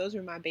Astro. Those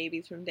were my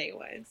babies from day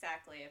one.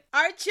 Exactly.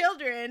 Our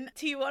children,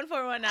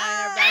 T1419, are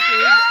back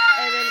in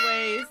Evan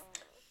Ways.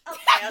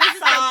 Okay, This is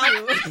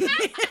so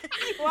cute.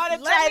 You want to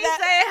Let try me that?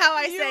 say how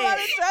I You say want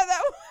it. to try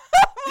that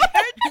one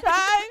more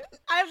time?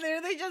 I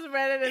literally just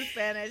read it in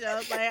Spanish. I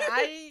was like,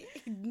 I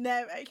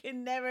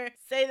can never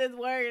say this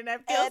word, and I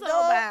feel so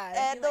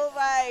bad.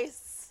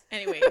 Edelweiss.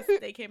 Anyways,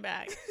 they came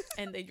back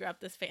and they dropped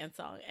this fan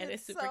song, and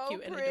it's super so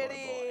cute and pretty.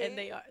 adorable.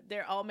 And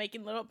they're all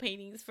making little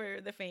paintings for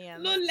the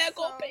fans, Little Lego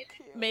So baby.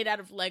 cute. made out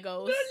of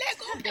Legos. Little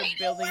Lego They're baby.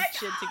 building Oh my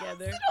shit God.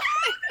 together.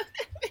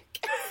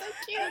 So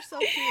They're so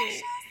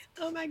cute.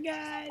 Oh my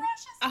god!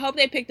 I hope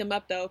they picked them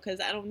up though, because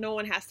no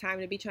one has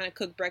time to be trying to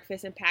cook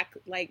breakfast and pack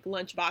like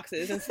lunch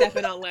boxes and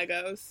stepping on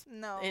Legos.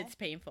 No. It's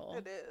painful.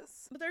 It is.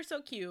 But they're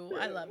so cute.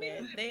 I love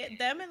it.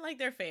 Them and like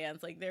their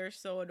fans, like they're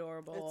so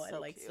adorable It's and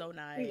so like cute. so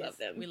nice. We love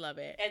them. We love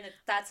it. And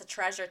that's a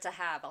treasure to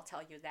have, I'll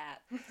tell you that.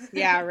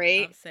 Yeah,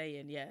 right. I'm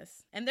saying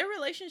yes. And their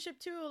relationship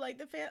too, like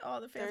the fans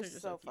They're are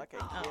just so cute. fucking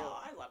Oh, cute.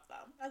 I love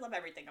them. I love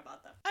everything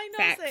about them. I know,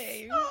 Facts.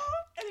 same.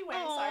 Anyway,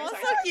 Aw,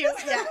 sorry. so cute.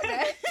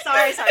 Yeah.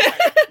 Sorry.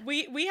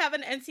 We have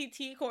an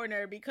NCT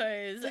corner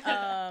because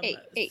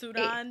Hey,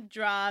 Sudan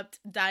dropped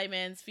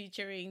Diamonds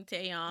featuring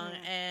Taeyong,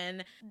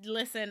 and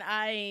listen,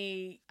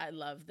 I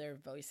love their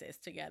voices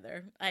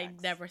together. I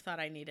Facts. never thought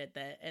I needed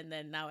that, and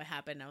then now it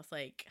happened. I was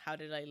like, how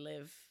did I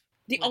live?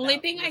 The only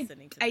without thing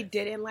listening to I this?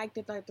 didn't like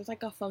that there's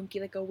like a funky,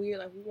 like a weird,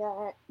 like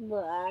wah,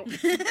 wah,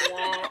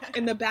 wah,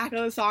 in the back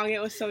of the song. It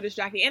was so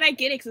distracting, and I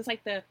get it because it's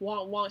like the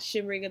wah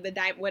shimmering of the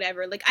diamond,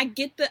 whatever. Like I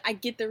get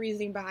the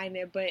reasoning behind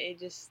it, but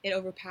it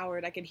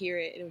overpowered. I could hear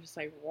it, and it was just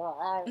like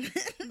wah.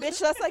 Bitch,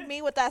 that's like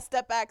me with that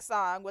step back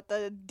song with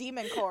the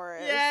demon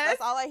chorus. Yes.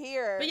 That's all I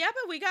hear. But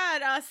we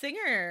got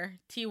singer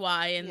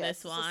TY in Yes, this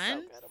is one. So,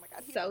 good. Oh my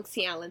God, he So looks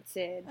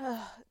talented.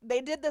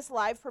 They did this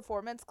live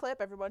performance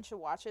clip. Everyone should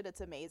watch it. It's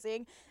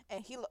amazing.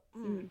 And he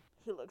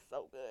looks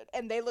so good.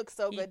 And they look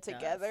so He good does.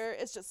 together.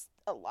 It's just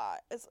a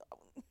lot. It's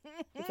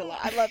a lot.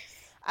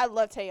 I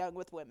love Taeyong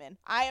with women.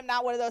 I am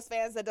not one of those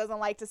fans that doesn't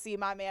like to see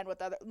my man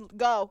with other.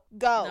 Go,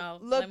 No,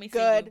 look let me see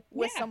good you.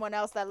 with Yeah. someone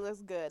else that looks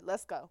good.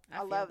 Let's go. I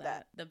feel love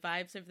that. The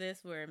vibes of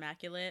this were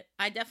immaculate.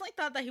 I definitely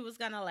thought that he was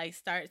gonna like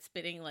start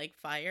spitting like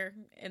fire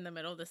in the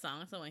middle of the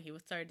song. So when he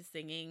started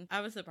singing,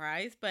 I was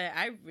surprised, but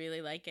I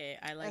really like it.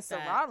 I like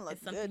And that. Saran looked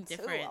It's something good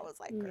different. too. I was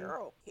like,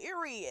 girl,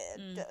 period.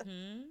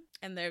 Mhm.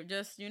 And they're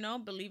just,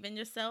 believe in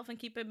yourself and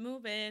keep it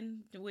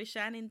moving with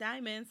shining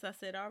diamonds. I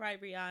said, all right,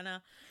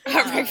 Rihanna. All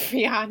right,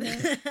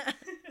 Rihanna.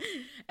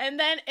 And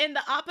then in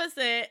the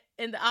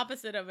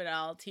opposite of it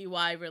all,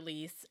 TY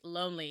released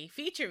Lonely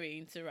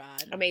featuring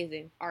Saran.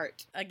 Amazing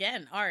art.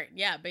 Again, art.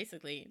 Yeah,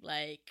 basically.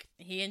 Like,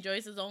 he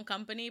enjoys his own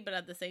company, but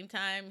at the same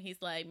time,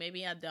 he's like,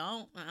 maybe I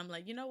don't. And I'm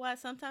like, you know what?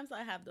 Sometimes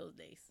I have those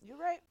days. You're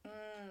right.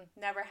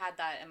 Never had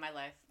that in my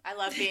life. I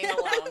love being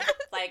alone.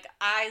 Like,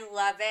 I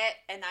love it,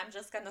 and I'm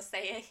just gonna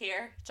say it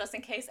here, just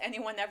in case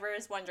anyone ever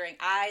is wondering.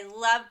 I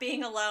love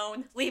being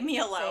alone. Leave me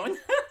alone.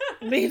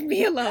 Leave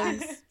me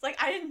alone. Like,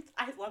 I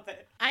love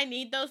it. I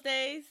need those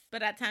days,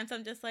 but at times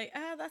I'm just like,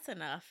 that's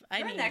enough.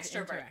 You're I need an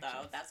extrovert,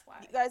 though. interactions. That's why.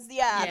 You guys,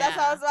 that's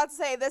what I was about to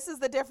say. This is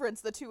the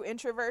difference: the 2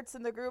 introverts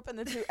in the group and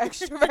the 2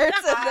 extroverts in the group.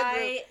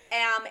 I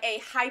am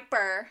a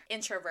hyper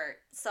introvert.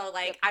 So,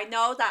 like, I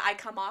know that I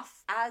come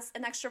off as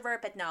an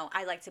extrovert, but no,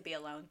 I like to be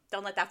alone.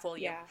 Don't let that fool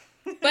you. Yeah.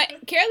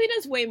 But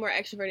Carolina's way more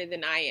extroverted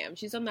than I am.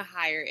 She's on the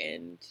higher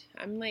end.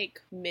 I'm like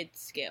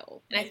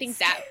mid-scale. And I think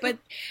that, but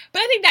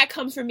I think that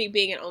comes from me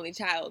being an only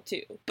child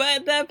too.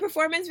 But the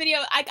performance video,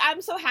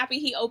 I'm so happy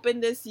he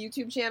opened this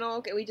YouTube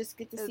channel. And we just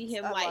get to see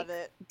him like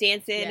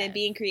dancing and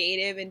being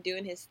creative and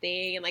doing his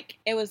thing. And like,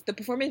 the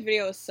performance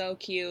video was so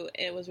cute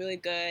and it was really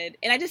good.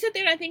 And I just sit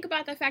there and I think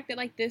about the fact that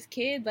like this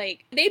kid,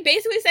 like they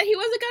basically said he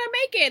wasn't gonna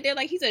make it. They're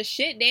like, he's a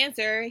shit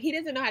dancer. He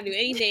doesn't know how to do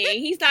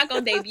anything. He's not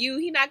gonna debut.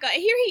 He's not gonna,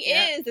 here he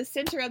is, the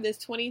center of this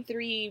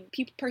 23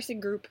 person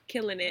group,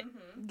 killing it.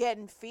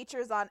 Getting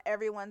features on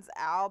everyone's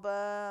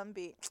album.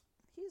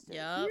 He's just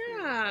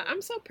yeah,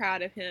 I'm so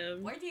proud of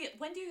him. When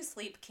do you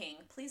sleep, King?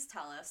 Please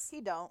tell us.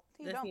 He don't.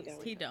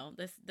 He don't.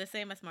 The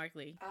same as Mark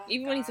Lee. Oh,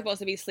 even when he's supposed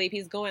to be asleep,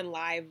 he's going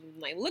live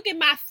like, look at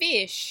my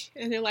fish,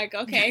 and they're like,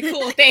 okay,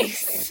 cool,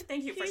 thanks.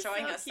 Thank you for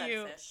showing us that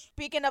fish.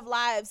 Speaking of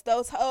lives,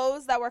 those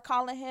hoes that were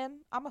calling him,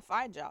 I'ma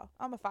find y'all.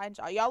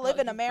 Y'all live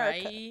in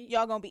America. Right?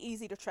 Y'all gonna be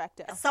easy to track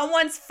down.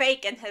 Someone's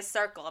fake in his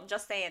circle. I'm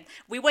just saying.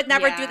 We would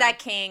never do that,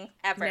 King.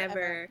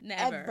 Ever.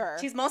 Never.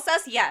 She's most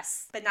us,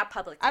 yes, but not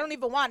publicly. I don't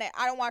even want it.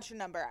 I don't want your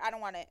number. I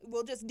don't want it.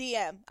 We'll just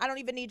DM. I don't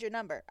even need your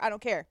number. I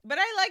don't care. But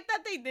I like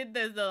that they did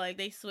this though, like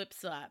they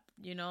swap,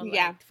 you know,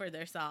 like, for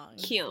their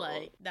songs. Cute.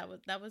 Like that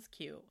was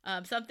cute.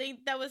 Something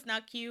that was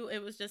not cute.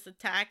 It was just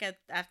attack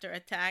after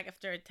attack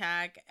after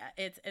attack.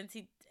 It's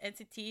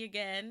NCT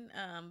again.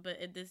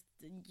 But it is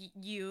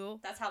you.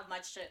 That's how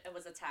much it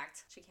was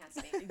attacked. She can't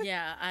speak.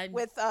 Yeah,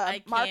 with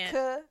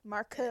Marka,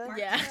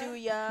 yeah,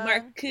 Duya,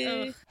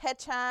 Marku,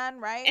 Haechan,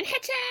 right? And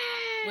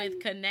Haechan with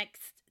Connect.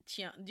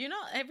 Do you know,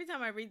 every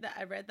time I read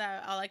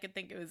that, all I could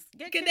think it was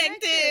get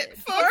connected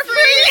for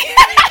free.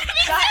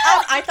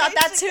 I thought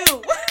that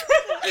too.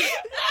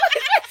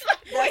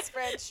 Best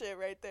friend shit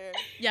right there.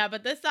 Yeah,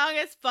 but this song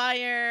is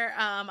fire.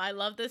 I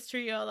love this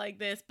trio like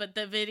this, but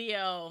the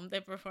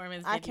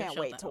performance video, I can't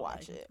wait to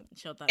watch it.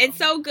 It's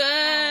so good.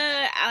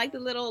 I like the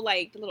little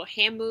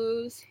hand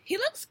moves. He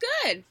looks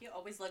good. He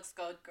always looks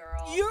good,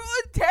 girl.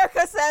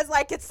 Terica says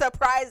like it's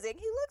surprising.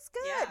 He looks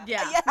good.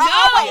 Yeah.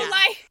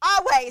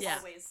 Always. Yeah.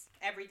 Always.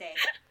 Every day.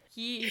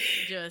 He's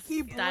just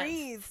he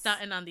breathes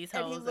stunting on these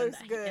hoes,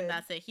 and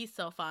that's it. He's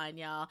so fine,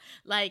 y'all.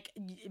 Like,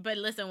 but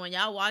listen, when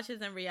y'all watch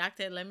this and react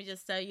to it, let me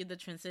just tell you, the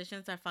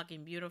transitions are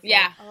fucking beautiful.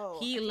 Yeah,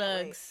 he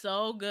looks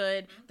so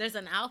good. There's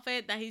an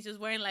outfit that he's just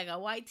wearing, like a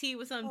white tee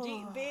with some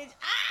jeans, bitch.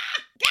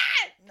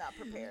 God, not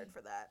prepared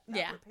for that.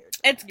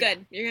 It's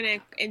good. You're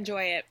gonna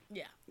enjoy it.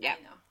 Yeah.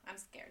 I know. I'm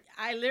scared.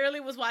 I literally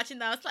was watching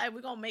that. I was like,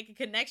 we're gonna make a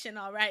connection,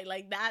 all right?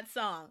 Like that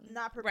song.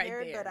 Not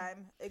prepared, right, but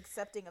I'm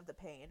accepting of the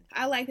pain.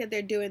 I like that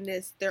they're doing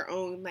their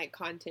own like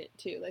content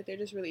too. Like they're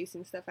just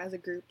releasing stuff as a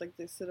group, like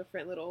this sort of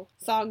different little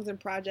songs and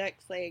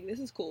projects. Like this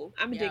is cool.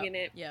 I'm digging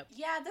it. Yep.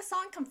 Yeah, this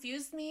song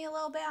confused me a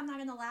little bit. I'm not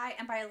gonna lie,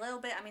 and by a little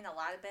bit, I mean a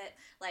lot of it.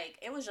 Like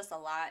it was just a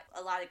lot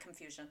of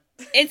confusion.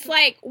 It's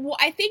like, well,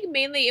 I think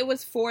mainly it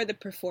was for the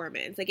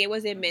performance. Like it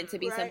wasn't meant to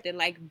be something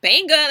like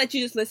banger that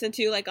you just listen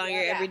to like on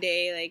your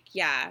everyday. Like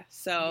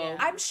so.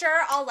 I'm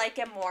sure I'll like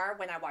it more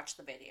when I watch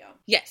the video.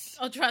 Yes.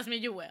 Oh, trust me,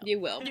 you will. You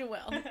will. You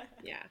will.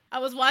 Yeah. I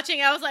was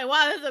watching. I was like,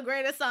 wow, this is the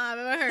greatest song I've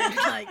ever heard.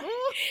 Like,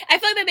 I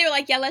feel like that they were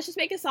like, yeah, let's just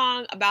make a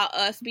song about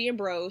us being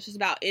bros, just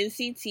about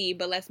NCT,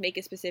 but let's make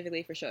it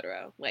specifically for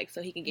Shotaro, like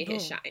so he can get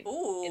his shine.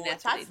 Ooh, and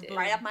that's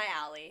right up my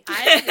alley.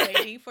 I am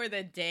waiting for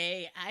the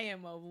day. I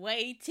am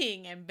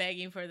waiting and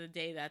begging for the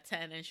day that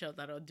Ten and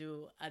Shotaro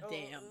do a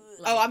damn.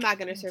 Like, I'm not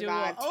gonna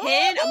survive.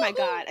 10. Oh my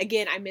god.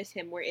 Again, I miss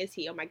him. Where is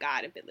he? Oh my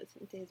god, I've been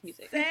listening to his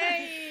music.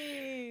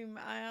 Same.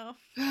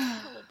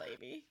 Little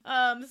baby.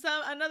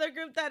 Another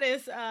group that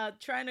is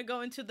trying to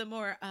go into the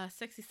more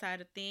sexy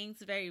side of things.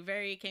 Very,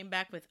 very came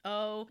back with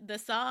the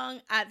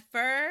song. At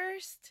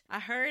first, I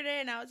heard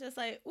it and I was just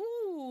like,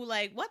 ooh,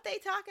 like what they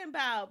talking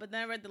about? But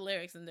then I read the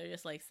lyrics and they're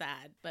just like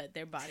sad, but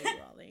they're body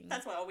rolling.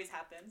 That's what always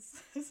happens.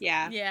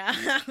 Yeah.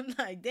 I'm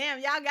like, damn,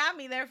 y'all got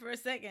me there for a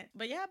second.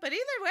 But yeah, but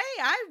either way,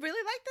 I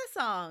really like this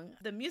song.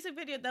 The music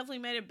video definitely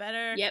made it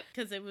better. Yep.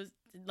 Because it was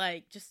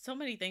like just so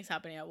many things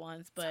happening at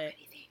once. But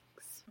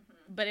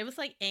But it was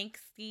like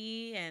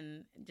angsty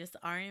and just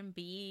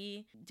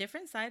R&B,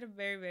 different side of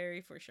Very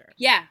Very for sure.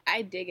 Yeah,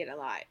 I dig it a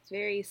lot. It's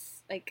very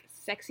like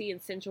sexy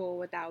and sensual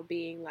without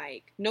being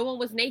like, no one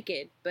was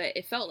naked, but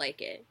it felt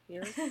like it,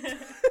 you know?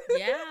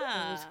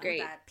 Yeah, It was great.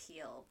 That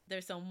peel.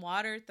 There's some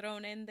water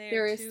thrown in there.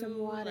 There is too, some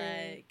water.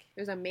 Like...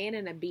 There's a man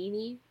in a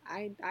beanie.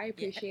 I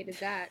appreciated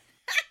that.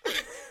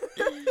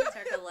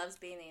 Terica loves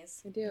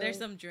beanies. I do. There's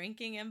some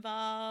drinking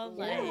involved.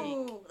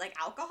 Ooh, like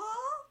alcohol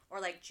or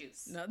like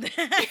juice? No,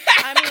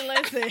 I mean,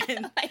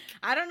 listen, Like-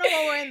 I don't know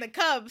what were in the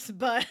cups,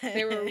 but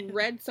They were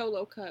red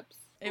Solo cups.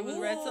 it was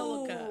red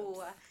Solo Ooh,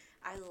 cups.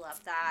 I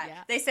love that.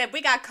 Yeah. They said,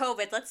 we got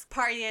COVID. Let's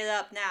party it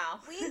up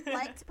now. We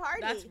like to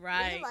party. That's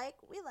right.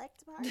 We like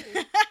to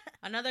party.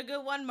 Another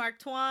good one, Mark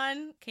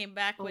Twain came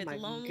back Oh with my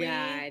Lonely.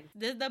 God.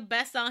 This is the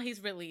best song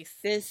he's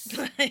released. This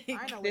Like,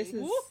 Finally. this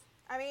is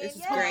I mean, This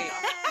is yeah. great.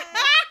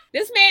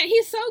 this man,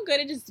 he's so good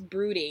at just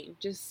brooding,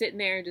 just sitting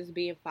there and just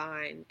being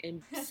fine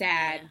and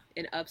sad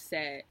and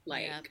upset.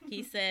 Like yeah.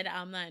 He said,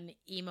 I'm not an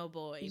emo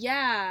boy.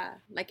 yeah.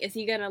 Like, is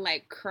he gonna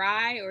like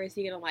cry or is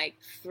he gonna like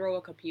throw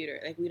a computer?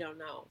 Like, we don't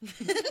know.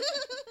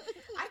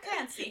 I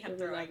can't see him Really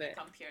throwing love a it.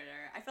 computer.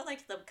 I feel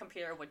like the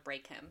computer would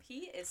break him.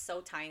 He is so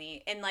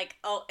tiny. And like,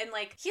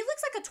 he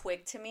looks like a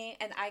twig to me.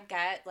 And I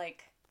get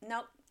like,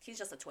 nope, he's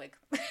just a twig.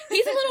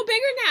 He's a little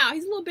bigger now.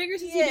 He's a little bigger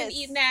since He he's been is.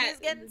 eating that He's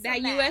getting that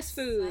some U.S. mass.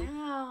 food.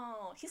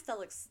 Wow. He still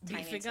looks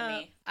tiny Beefing to up.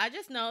 me. I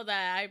just know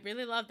that I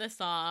really love this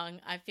song.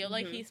 I feel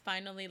like Mhm. he's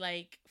finally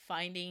like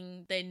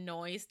finding the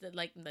noise that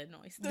like the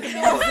noise. The music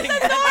noise.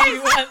 that he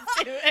wants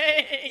to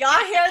make.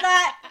 Y'all hear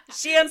that?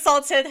 She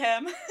insulted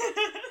him.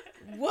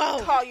 Whoa.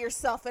 Call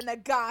yourself an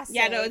Agase.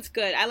 Yeah, no, it's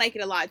good. I like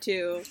it a lot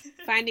too.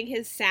 Finding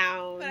his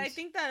sound. But I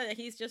think that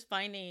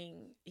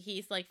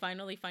he's like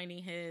finally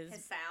finding his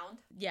sound.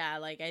 yeah,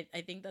 like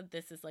I think that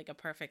this is like a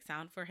perfect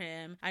sound for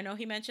him. I know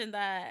he mentioned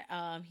that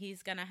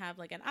he's gonna have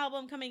like an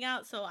album coming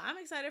out, so I'm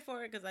excited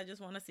for it because I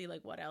just want to see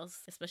like what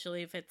else,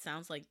 especially if it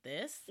sounds like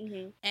this.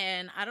 Mm-hmm.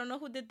 And I don't know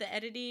who did the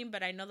editing,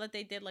 but I know that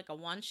they did like a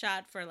one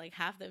shot for like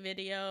half the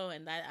video,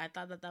 and that I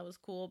thought that was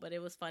cool. But it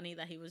was funny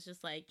that he was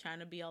just like trying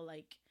to be all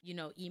like, you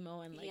know,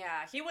 emo and like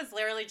Yeah, he was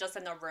literally just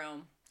in a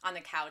room on the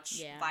couch.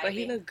 Yeah. vibing. But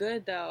he looked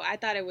good though. I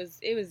thought it was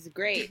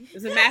great. It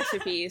was a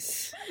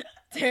masterpiece.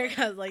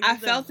 Terica's like, I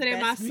 "This is felt the it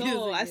in my best soul.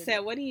 music I video." said,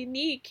 "What do you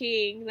need,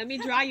 King? Let me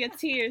dry your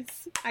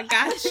tears. I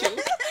got you.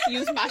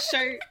 Use my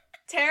shirt."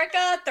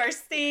 Terica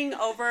thirsting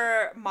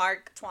over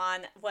Mark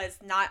Twain was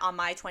not on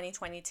my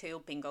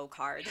 2022 bingo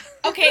card.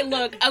 Okay,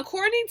 look.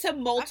 According to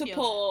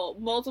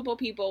multiple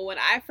people, when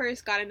I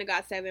first got into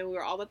GOT7, we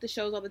were all at the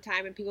shows all the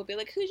time, and people would be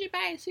like, "Who's your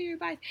bias? Who's your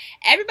bias?"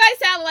 Everybody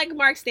sounded like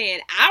Mark Stan.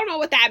 I don't know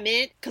what that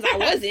meant because I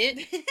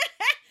wasn't,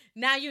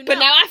 Now you know. but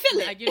now I feel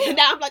Now it. you know.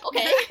 Now I'm like,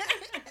 okay,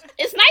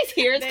 it's nice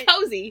here. It's They-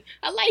 cozy.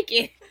 I like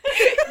it.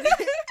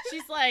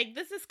 She's like,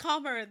 this is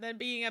calmer than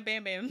being a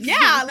Bam Bam.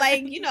 Yeah,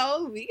 like, you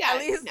know, we got. At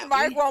least no,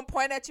 Mark we- won't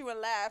point at you and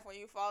laugh when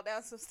you fall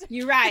down some stairs.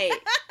 You're right.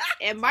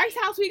 At Mark's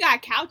house, we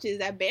got couches.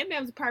 At Bam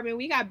Bam's apartment,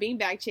 we got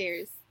beanbag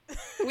chairs.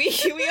 We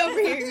over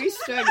here, we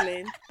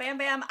struggling. Bam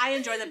Bam, I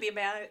enjoy the bean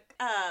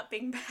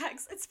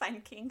bags. It's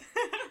fine, King.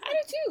 I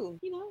do too,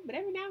 you know. But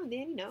every now and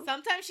then, you know.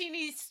 Sometimes she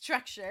needs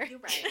structure. You're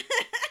right.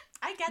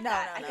 I get No,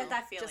 that. no, I get no.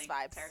 that feeling. Just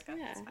vibes. Terica.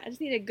 Yeah, It's fine. I just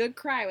need a good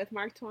cry with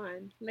Mark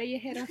Twain. Lay your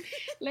head up.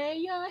 Lay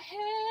your head.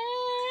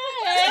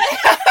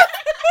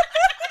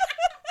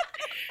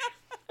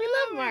 We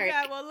love Oh my Mark.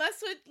 God. Well, let's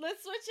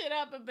switch it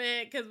up a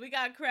bit because we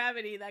got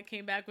Gravity that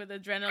came back with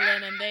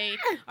Adrenaline, and they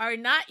are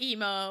not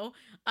emo.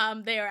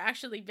 They are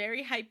actually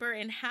very hyper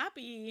and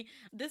happy.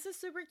 This is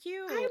super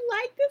cute. I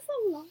like this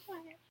a lot.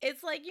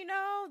 It's like, you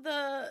know,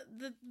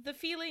 the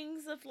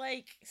feelings of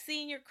like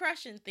seeing your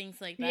crush and things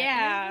like that.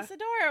 Yeah. It's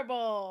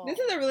adorable. This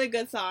is a really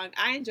good song.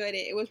 I enjoyed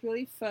it. It was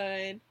really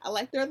fun. I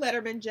like their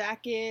Letterman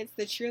jackets.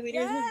 The cheerleaders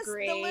Yes, were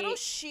great. the little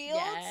shields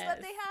that Yes.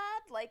 they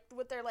had, like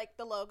with their like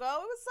the logo. It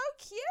was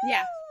so cute.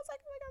 Yeah. I was like,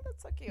 oh my god,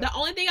 that's so cute. The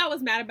only thing I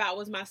was mad about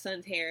was my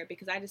son's hair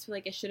because I just feel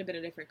like it should have been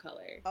a different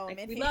color. Oh, like,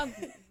 we Minty. love,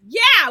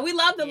 we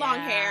love the long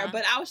hair, Yeah.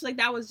 but I was like,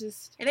 that was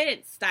just, and they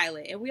didn't style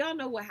it. And we all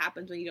know what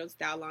happens when you don't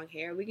style long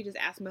hair. We could just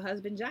ask my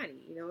husband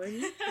Johnny, you know what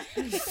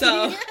I mean?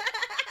 So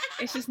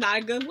it's just not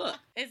a good look.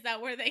 Is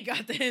that where they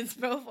got the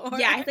inspo for?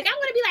 Yeah, he's like, I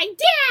want to be like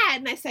Dad,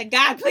 and I said,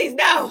 God, please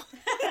no.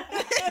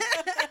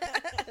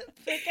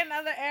 Pick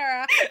another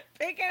era.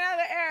 Pick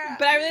another era.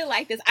 But I really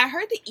like this. I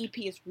heard the EP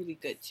is really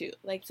good too.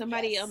 Like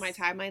somebody Yes. on my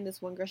timeline,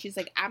 this one girl, she's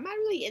like, I'm not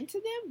really into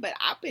them, but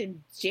I've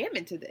been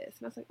jamming to this,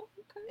 and I was like, oh,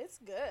 okay. It's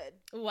good.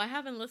 Oh, I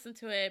haven't listened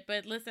to it,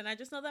 but listen, I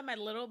just know that my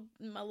little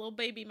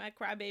baby, my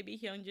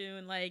crybaby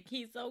Hyunjun, like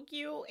he's so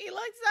cute. He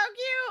looks so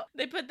cute.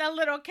 They put that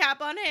little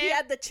cap on him. He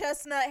had the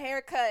chestnut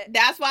haircut.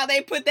 That's why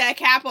they put that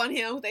cap on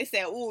him. They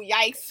said, ooh,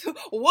 yikes,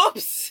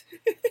 whoops.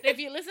 If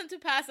you listen to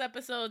past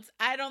episodes,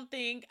 I don't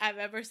think I've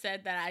ever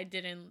said that I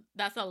didn't.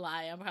 That's a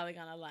lie. I'm probably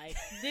gonna lie.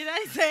 Did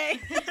I say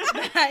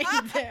that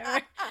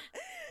I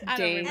I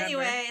don't Dang. remember.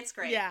 Anyway, it's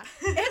great. Yeah.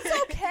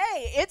 It's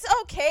okay. It's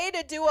okay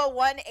to do a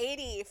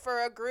 180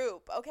 for a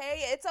group,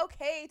 okay? It's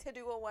okay to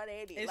do a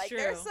 180. It's like, true.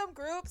 there's some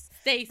groups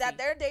Stacey. that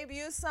their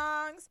debut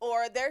songs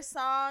or their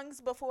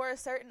songs before a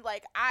certain,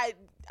 like, I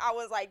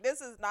was like,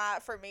 this is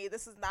not for me.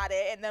 This is not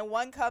it. And then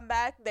one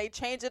comeback, they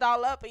change it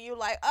all up, and you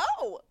like,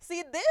 oh,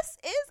 see, this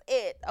is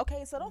it.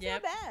 Okay, so don't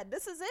Yep. feel bad.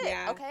 This is it.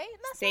 Yeah. Okay, and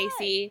that's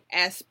Stacy,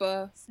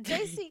 Espa.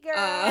 Stacy girl.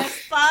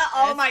 Espa,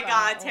 oh my Espa,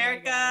 god, oh my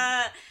Terika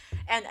God.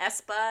 and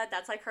Espa,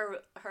 that's like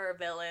her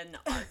villain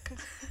arc.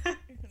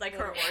 Like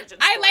her origin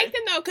I story. like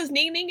them though, because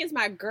Ning Ning is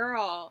my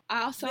girl.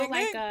 I also Ning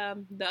like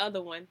Ning? the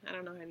other one. I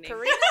don't know her name.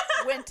 Karina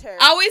Winter.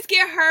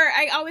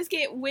 I always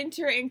get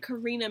Winter and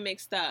Karina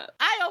mixed up.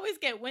 I always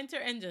get Winter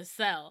and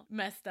Giselle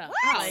messed up.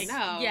 What? Like,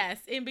 Oh, no. Yes,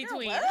 in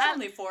between. what? I-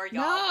 Only four,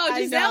 y'all. No,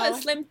 I Giselle know.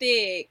 is slim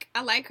thick.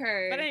 I like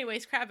her. but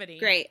anyways, Gravity.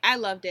 Great. I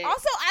loved it.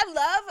 Also, I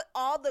love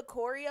all the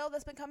choreo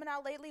that's been coming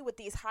out lately with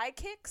these high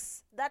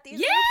kicks that these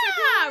Yeah, groups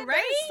are doing.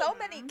 right? There's so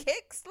many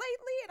kicks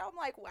lately, and I'm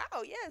like,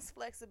 wow, yes,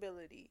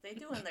 flexibility. They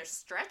doing their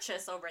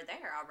stretches over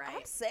there, all I'm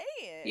right. saying.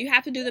 You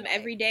have to do them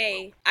every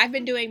day. I've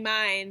been doing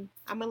mine.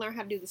 I'm gonna learn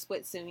how to do the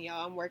split soon,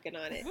 y'all. I'm working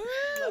on it.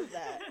 love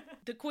that.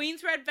 The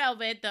Queen's Red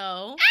Velvet,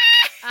 though.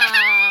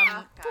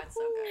 Oh, God,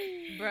 so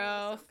good.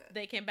 Bro, So good.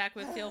 they came back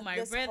with Feel My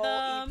This Rhythm.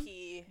 whole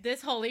EP.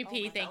 This whole EP, Oh,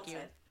 my thank you.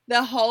 velvet.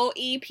 The whole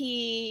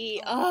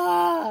EP.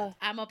 Oh,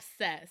 I'm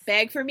obsessed.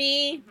 beg for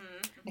me.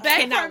 Mhm. I Beg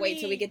cannot for wait Me.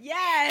 till we get.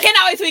 Yes.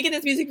 Cannot wait till we get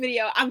this music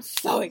video. I'm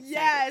so excited.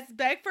 Yes,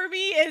 Beg for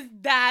Me is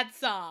that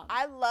song.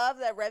 I love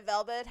that Red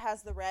Velvet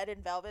has the red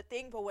and velvet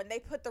thing, but when they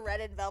put the red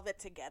and velvet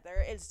together,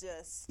 it's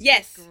just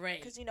Yes.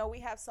 Great. because we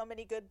have so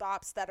many good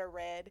bops that are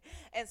red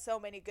and so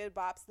many good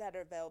bops that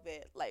are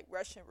velvet. Like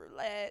Russian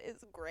Roulette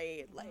is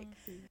great. Like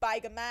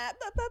Baigamat,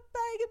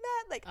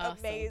 like Oh, so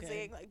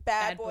amazing. good. Like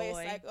Bad Bad Boy,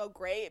 Boy. Psycho,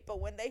 great.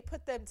 But when they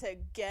put them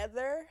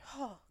together,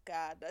 oh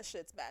god, that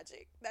shit's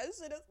magic. That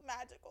shit is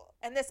magical.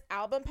 And this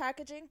album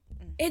packaging,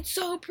 It's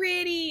so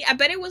pretty. I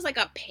bet it was like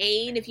a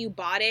pain if you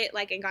bought it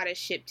like and got it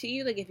shipped to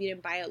you. Like if you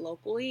didn't buy it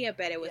locally, I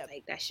bet it was Yep.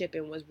 like that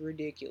shipping was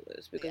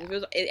ridiculous because Yeah. if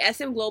it was,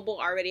 SM Global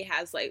already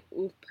has like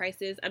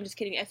prices. I'm just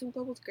kidding. SM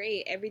Global's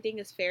great. Everything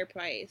is fair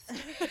price.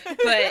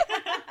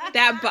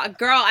 But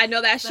girl, I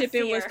know that The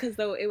shipping was fear. because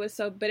though it was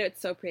so, but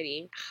it's so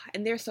pretty,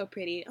 and they're so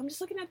pretty. I'm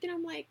just looking at them.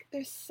 I'm like,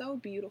 they're so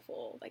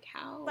beautiful. Like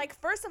how? like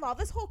first of all,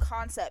 this whole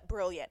concept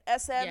brilliant.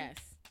 SM, Yes.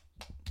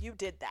 you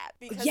did that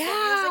because Yeah.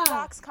 the music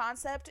box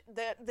concept,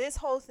 this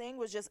whole thing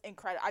was just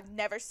incredible. I've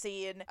never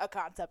seen a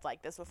concept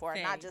like this before.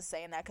 I'm not Same. just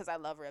saying that because I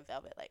love Red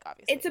Velvet, like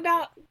obviously. it's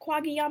about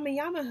Kwagiyama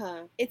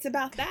Yamaha. It's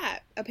about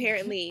that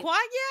apparently.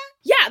 Kwanya?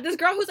 Yeah, this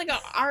girl who's like an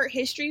art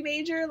history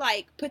major,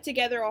 like put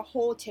together a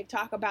whole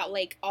TikTok about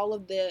like all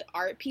of the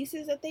art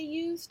pieces that they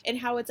used and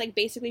how it's like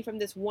basically from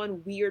this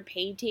one weird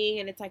painting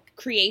and it's like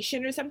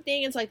creation or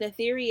something. It's like the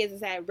theory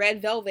is that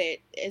Red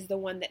Velvet is the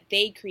one that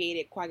they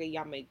created,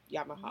 Kwagiyama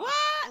Yamaha. What?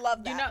 Love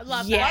You that. know,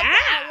 love Yeah.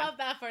 that. I love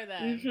that for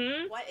them.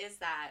 Mm-hmm. What is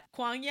that?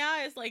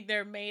 Kwanya is like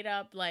their made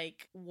up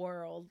like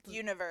world.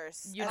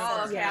 Universe. Universe.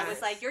 Oh, okay. Yeah. I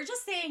was like, you're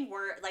just saying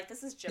word. Like,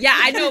 this is Gypsy. Yeah,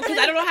 I know because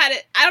I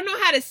don't know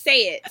how to say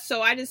it,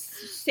 so I just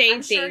say I'm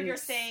things. sure you're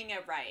saying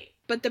it right.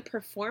 But the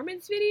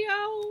performance video,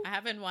 I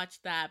haven't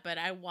watched that, but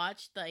I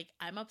watched like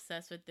I'm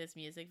obsessed with this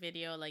music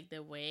video, like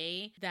the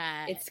way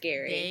that it's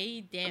scary.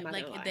 they did I'm not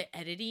like gonna lie. the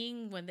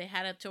editing when they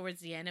had it towards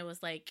the end, it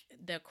was like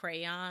the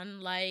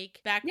crayon like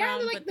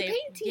background, like but the they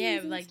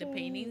paintings and like the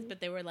paintings, stuff. but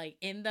they were like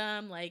in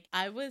them. Like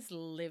I was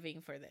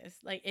living for this.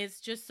 Like it's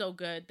just so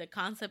good. The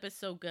concept is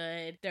so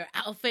good. Their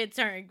outfits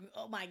are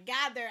oh my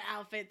god, their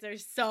outfits are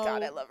so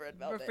God, I love Red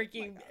Velvet.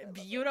 freaking Oh my God, I love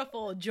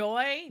beautiful.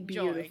 Joy.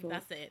 Beautiful.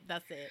 That's it.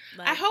 That's it.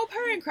 I hope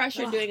her and Crush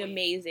are Oh, doing sweet.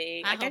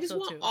 amazing. I Like I hope just so,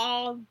 want too.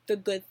 all the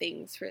good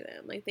things for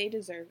them. Like they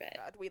deserve it.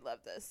 God, we love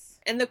this.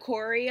 And the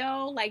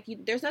choreo, like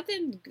there's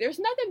nothing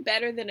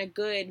better than a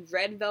good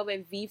Red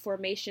Velvet V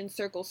formation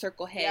circle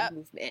head Yep.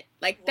 movement.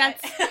 Like What?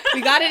 that's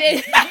we got it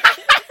in.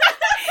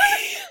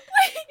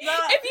 No.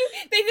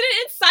 They did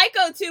it in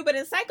Psycho too, but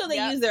in Psycho they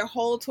Yep. use their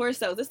whole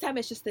torso. This time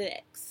it's just the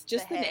necks,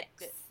 just The the, head.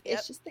 necks. Yep.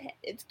 It's just the head.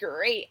 It's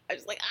great. I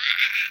was like,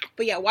 ah.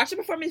 But yeah, watch the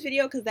performance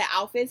video because the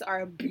outfits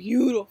are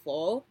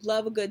beautiful.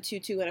 Love a good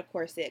tutu and a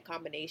corset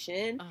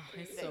combination. Oh,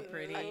 it's so Ooh,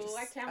 pretty. I just-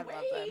 I can't I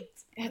love them. wait.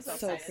 It's I'm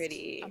so obsessed.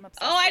 pretty. I'm obsessed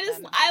Oh,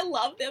 with them. I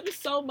love them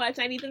so much.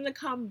 I need them to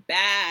come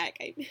back.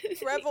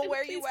 Revel,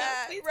 where you Please come-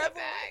 at? please come Revel,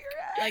 back. where you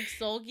at? Like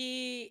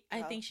Solgi,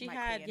 I Oh, think she my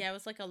had queen. it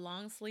was like a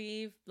long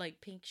sleeve, like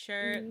pink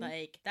shirt, Mhm.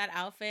 like that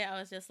outfit. I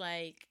was just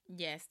like,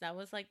 yes, that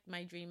was like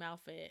my dream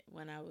outfit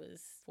when I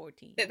was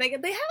 14. They had like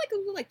a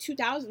little like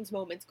 2000s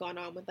moments going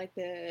on with like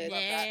the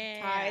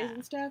Yeah. ties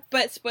and stuff.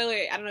 But spoiler,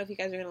 I don't know if you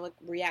guys are gonna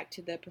react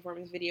to the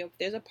performance video. But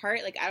there's a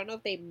part like I don't know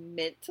if they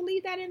meant to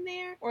leave that in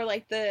there or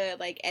like the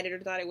editor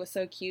thought it was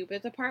so cute. But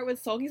it's a part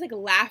with Solgi's like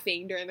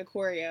laughing during the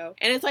choreo,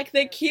 and it's like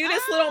the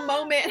cutest little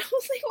moment. I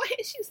was like, why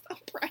is she so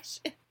precious?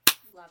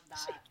 love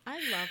that. I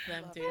love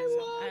them, dude.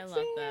 I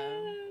love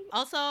them.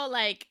 Also,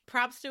 like,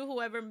 props to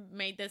whoever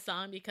made this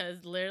song,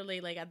 because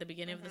literally, like, at the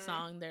beginning of the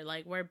song, they're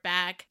like, we're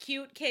back.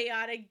 Cute,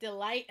 chaotic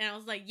delight. And I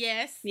was like,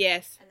 yes.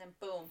 Yes. And then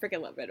boom.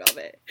 Freaking love Red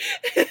Velvet.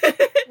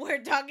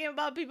 We're talking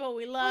about people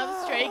we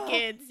love. Stray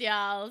Kids,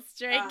 y'all.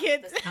 Stray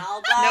Kids. This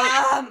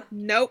album.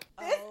 Nope.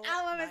 This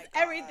album is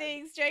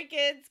everything. Stray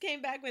Kids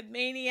came back with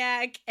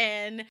Maniac,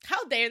 and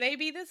how dare they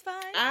be this fine?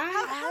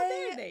 How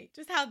dare they?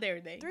 Just how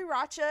dare they? Three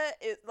Racha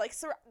is like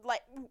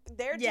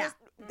they're Yeah. just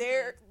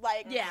they're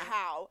like Yeah.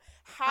 how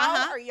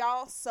are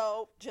y'all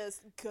so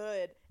just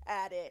good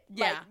at it?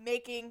 Yeah. Like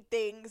making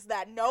things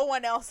that no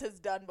one else has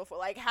done before.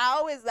 Like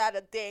how is that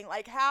a thing?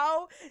 Like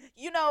how,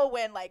 you know,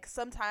 when like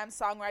sometimes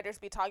songwriters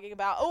be talking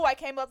about, oh, I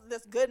came up with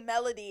this good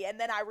melody and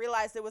then I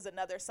realized it was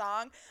another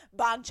song.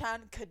 Bang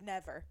Chan could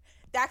never.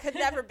 That could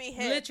never be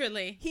him.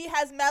 Literally. He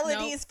has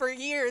melodies for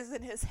years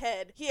in his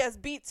head. He has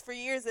beats for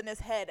years in his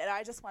head. And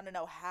I just want to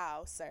know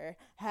how, sir.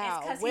 How?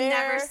 It's because he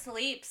never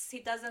sleeps.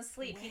 He doesn't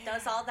sleep. He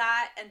does all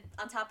that and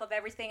on top of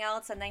everything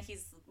else. And then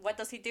what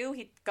does he do?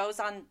 He goes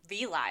on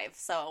V Live.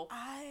 So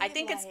I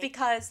think it's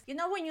because, you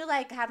know, when you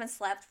like haven't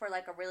slept for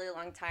like a really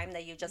long time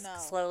that you just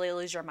slowly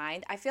lose your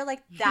mind. I feel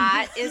like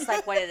that is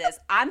like what it is.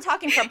 I'm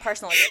talking from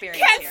personal experience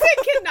here.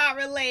 Kat cannot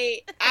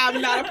relate. I'm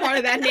not a part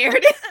of that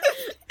narrative.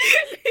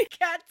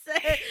 Kat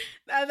said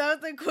that was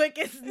the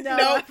quickest no.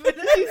 Nope.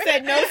 She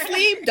said no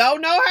sleep.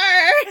 Don't know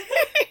her.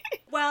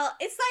 Well,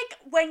 it's like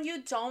when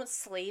you don't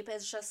sleep,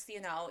 it's just, you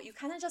know, you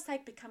kind of just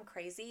like become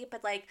crazy.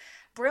 But like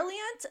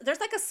brilliant, there's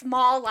like a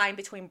small line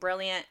between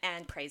brilliant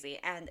and crazy.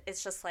 And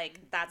it's just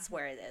like, that's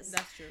where it is.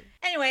 That's true.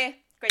 Anyway,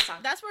 great song.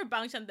 That's where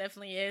Bang Chan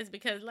definitely is,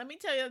 because let me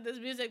tell you, this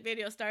music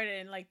video started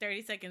in like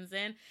 30 seconds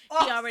in.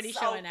 Oh, he already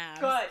so showing abs.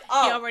 good.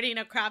 He already in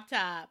a crop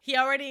top. He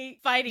already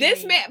fighting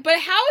This me. man, but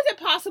how is it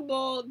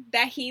possible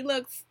that he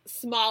looks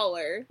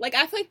smaller? Like,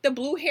 I feel like the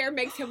blue hair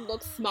makes him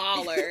look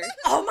smaller.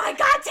 Oh my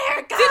God,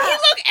 Terica! Did he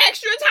look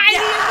extra tiny?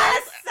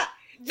 Yes!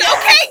 Okay,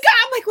 God,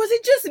 I'm like, was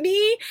it just me?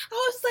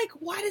 I was like,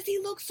 why does he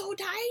look so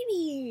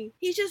tiny?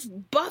 He's just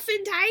buff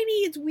and tiny.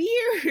 It's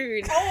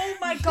weird. Oh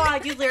my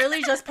God, you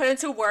literally just put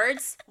into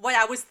words what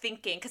I was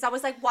thinking. Because I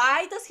was like,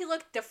 why does he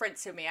look different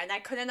to me? And I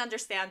couldn't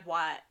understand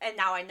what. And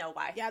now I know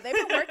why. Yeah, they've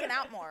been working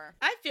out more.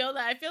 I feel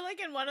that. I feel like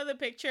in one of the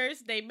pictures,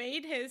 they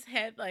made his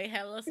head like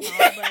hella small,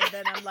 but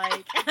then I'm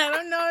like, I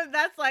don't know if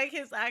that's like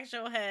his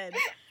actual head.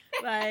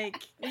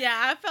 Like, yeah,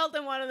 I felt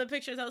in one of the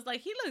pictures, I was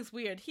like, he looks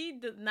weird. He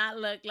does not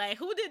look like,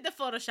 who did the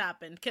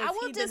photoshopping? Because I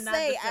will he just did not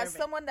say, deserve as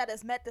someone that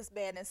has met this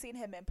man and seen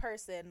him in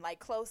person, like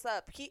close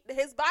up,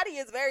 his body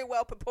is very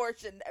well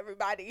proportioned,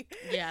 everybody.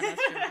 Yeah,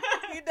 that's true.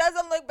 He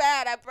doesn't look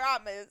bad, I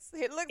promise.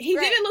 He looks He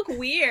great. didn't look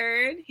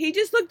weird. He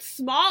just looked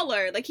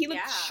smaller. Like, he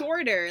looked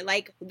shorter.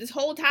 Like, this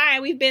whole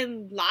time we've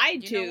been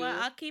lied to. You know what?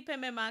 I'll keep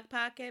him in my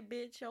pocket,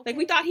 bitch. Okay? Like,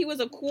 we thought he was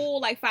a cool,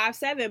 like,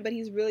 5'7", but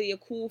he's really a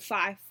cool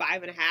 5'5.5".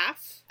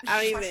 I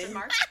don't even...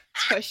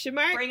 Question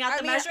mark? Bring out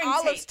the measuring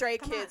all tape. Of Stray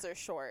Kids are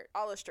short.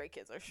 All of Stray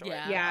Kids are short.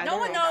 Yeah. No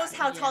one knows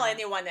how tall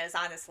anyone is,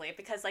 honestly,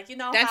 because like, you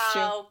know, That's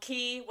how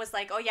Key was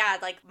like, oh yeah,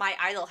 like my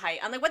idol height.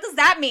 I'm like, what does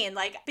that mean?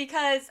 Like,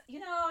 because,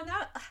 you know,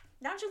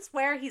 now just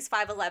swear he's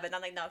 5'11".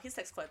 I'm like, no, he's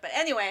 6 foot. But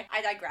anyway,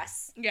 I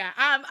digress. Yeah.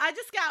 I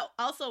just got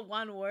also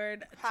one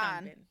word.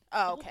 Han. Changbin.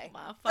 Oh, okay.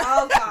 Oh,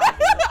 Oh God.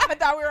 I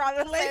thought we were on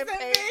the same Listen,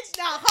 page. bitch,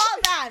 now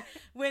hold on.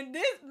 When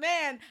this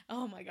man,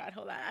 oh my God,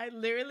 hold on. I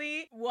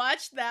literally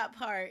watched that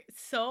part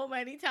so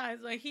many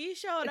times when he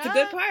showed It's up. a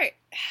good part.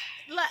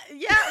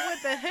 Yeah,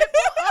 with the hip.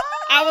 Oh,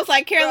 I was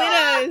like,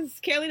 Carolina's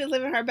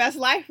living her best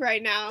life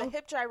right now. The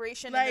hip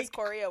gyration Like- in this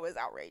choreo is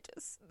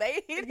outrageous.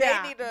 They need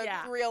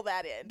to reel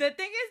that in. the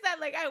thing is that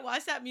like I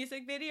watched that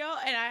music video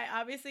and I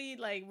obviously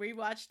like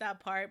rewatched that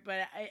part,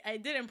 but I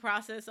didn't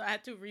process, so I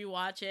had to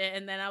rewatch it.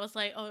 And then I was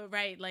like, oh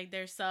right, like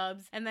there's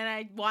subs. And then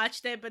I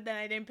watched it, but then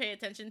I didn't pay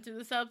attention to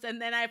the subs.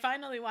 And then I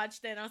finally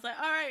watched it and I was like,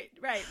 all right,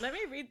 let me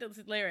read those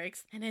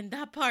lyrics. And in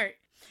that part,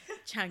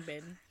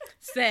 Changbin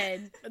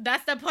said,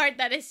 that's the part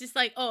that is just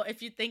like, oh,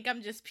 if you think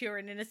I'm just pure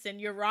and innocent,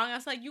 you're wrong. I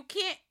was like, you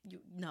can't do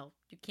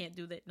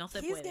that. No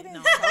se He's puede. getting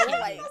No, so you can't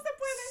like do it.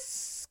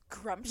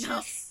 scrumptious.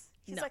 No.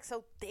 He's No. like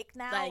so thick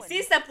now. Like, and-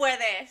 Sí se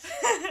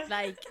puede.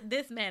 Like,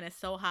 this man is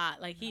so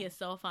hot. Like, he is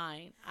so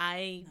fine.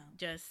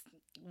 Just,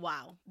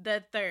 wow.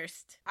 The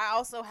thirst. I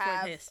also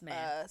have this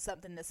man.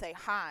 something to say.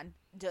 Han.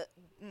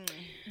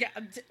 Yeah.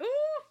 Ooh.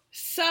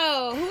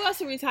 So, who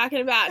else are we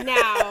talking about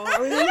now?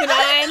 Are we moving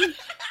on?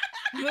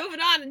 Moving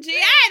on to G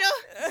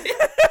Idol.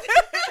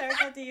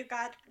 Erica, do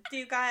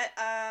you got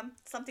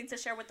something to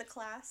share with the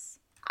class?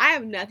 I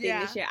have nothing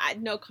Yeah. to share.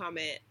 No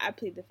comment. I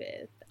plead the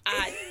fifth.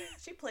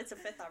 She played some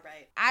fifth, all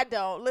right. I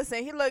don't.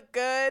 Listen, he looked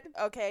good.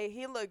 Okay,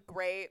 he looked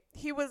great.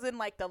 He was in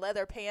like the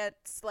leather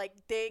pants like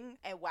thing.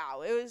 And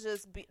wow, it was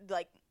just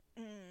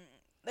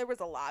there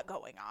was a lot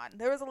going on.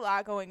 It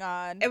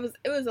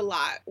was a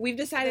lot. We've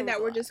decided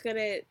that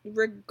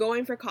we're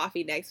going for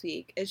coffee next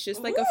week. It's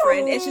just like a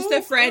friend. It's just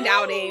a friend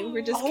outing.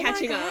 We're just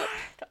catching up.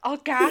 Oh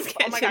gosh.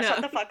 Oh my Catching gosh, shut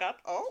up. the fuck up.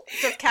 Oh,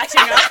 just catching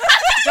up.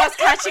 Just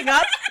catching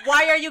up.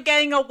 Why are you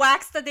getting a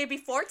wax the day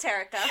before,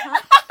 Terica?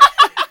 Huh?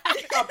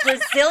 Girl,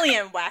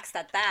 Brazilian waxed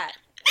at that.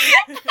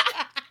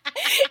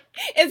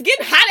 It's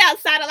getting hot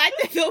outside. I like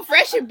to feel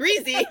fresh and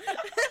breezy.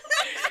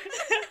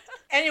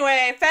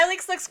 Anyway,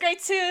 Felix looks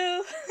great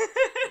too.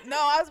 No,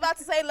 I was about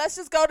to say, let's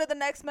just go to the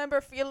next member,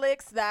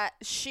 Felix. That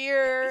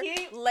sheer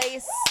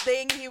lace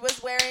thing he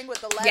was wearing with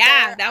the leather.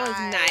 Yeah, that was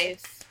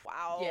nice.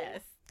 Wow.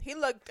 Yes. He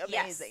looked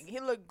amazing. He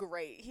looked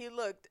great. He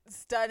looked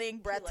stunning,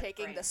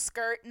 breathtaking. The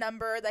skirt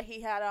number that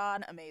he had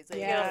on, amazing.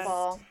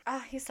 Beautiful.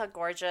 Ah, he's so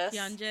gorgeous.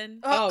 Hyunjin.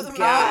 Oh,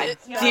 God.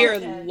 Dear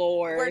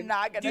Lord. We're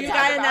not going to You talk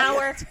got an about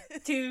hour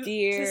it.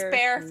 to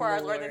spare for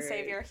our Lord and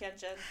Savior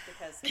Hyunjin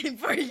because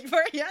for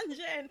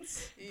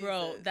Hyunjin.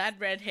 Bro, that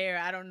red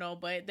hair, I don't know,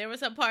 but there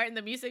was a part in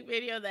the music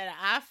video that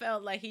I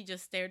felt like he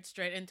just stared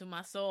straight into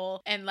my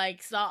soul and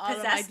like saw all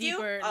of my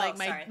deeper, like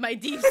my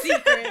deep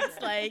secrets.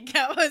 Like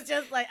I was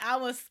just like, I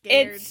was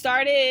scared. It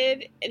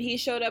started and he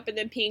showed up in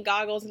the pink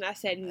goggles and I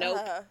said nope.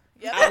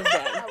 Yep. I was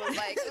done. I was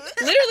like,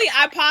 literally,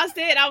 I paused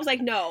it and I was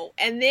like, no.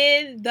 And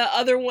then the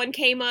other one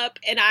came up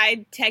and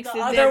I texted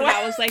them and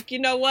I was like, you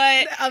know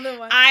what? The other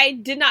one. I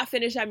did not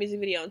finish that music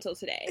video until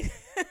today.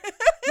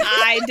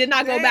 I did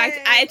not go back.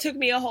 It took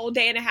me a whole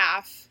day and a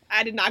half.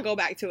 I did not go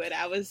back to it.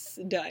 I was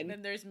done.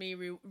 Then there's me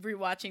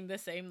rewatching the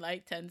same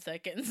like 10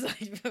 seconds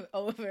like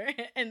over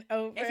and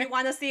over. If you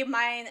want to see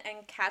mine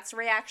and Kat's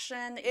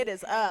reaction, it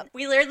is up.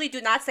 We literally do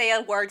not say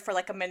a word for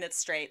like a minute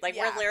straight. Like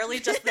we're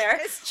literally just there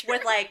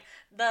with like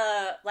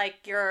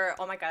your,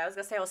 oh my God, I was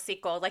gonna say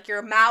hocico, like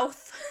your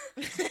mouth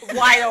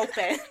wide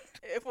open.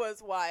 It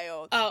was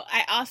wild. Oh,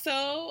 I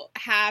also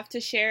have to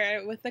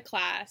share with the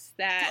class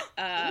that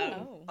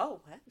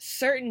what?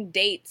 certain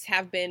dates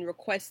have been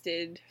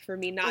requested for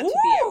me not to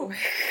be at work.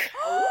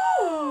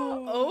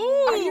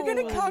 Oh, are you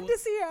gonna come to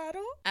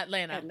Seattle?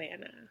 Atlanta.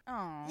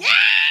 Oh. Yeah.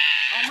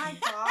 Oh my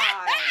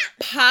God.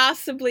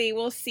 Possibly,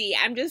 we'll see.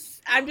 I'm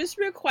just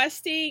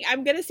requesting.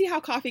 I'm gonna see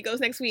how coffee goes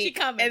next week. She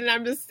coming. And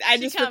I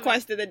just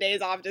requested the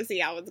days off to see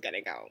how it's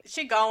gonna go.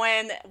 She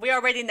going. We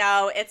already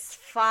know. It's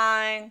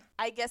fine.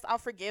 I guess I'll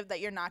forgive that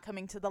you're not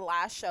coming to the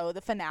last show, the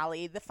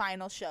finale, the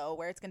final show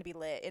where it's gonna be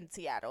lit in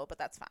Seattle, but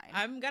that's fine.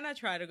 I'm gonna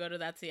try to go to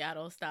that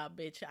Seattle stop,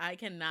 bitch. I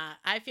cannot.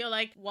 I feel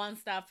like one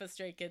stop for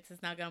Stray Kids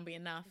is not gonna be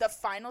enough. The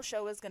final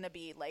show is gonna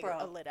be like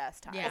a lit ass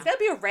time. Yeah. It's gonna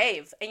be a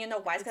rave, and you know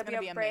why it's gonna be a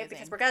rave? amazing.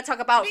 Because we're gonna talk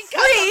about Freeze.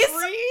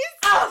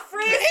 Oh,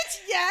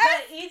 Freeze!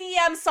 Yes. The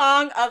EDM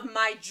song of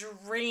my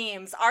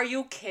dreams. Are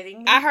you kidding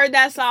me? I heard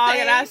that song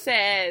and I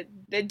said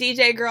the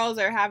DJ girls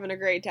are having a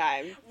great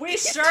time. We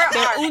sure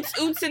They're are.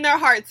 oots-ootsing their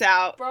hearts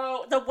out.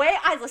 Bro, the way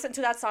I listen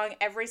to that song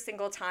every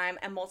single time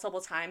and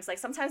multiple times, like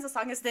sometimes the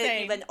song isn't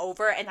even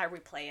over and I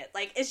replay it.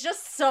 Like it's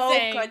just so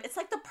good. It's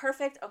like the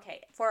perfect,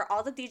 okay, for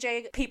all the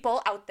DJ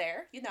people out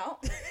there, you know,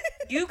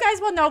 you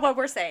guys will know what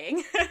we're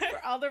saying.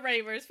 For all the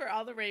ravers,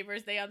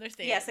 they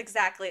understand. Yes,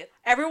 exactly.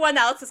 Everyone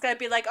else is going to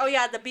be like, oh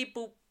yeah, the beep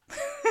boop.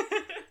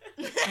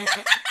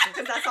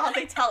 Because that's all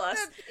they tell us.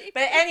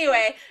 But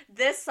anyway,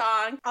 this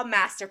song, a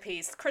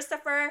masterpiece.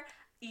 Christopher,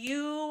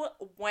 you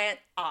went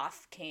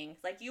off, King.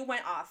 Like, you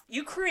went off.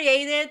 You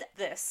created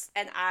this.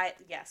 And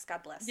yes,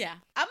 God bless. Yeah.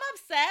 I'm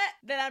upset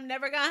that I'm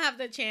never going to have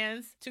the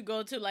chance to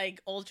go to,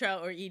 like, Ultra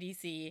or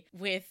EDC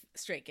with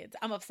Stray Kids.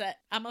 I'm upset.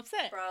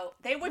 Bro,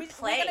 they would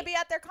play. We're going to be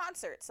at their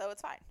concert, so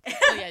it's fine.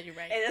 Oh, yeah, you're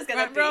right. It is going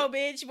to be. Front row,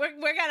 bitch. We're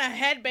going to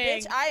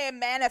headbang. Bitch, I am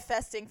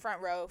manifesting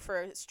front row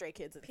for Stray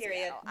Kids in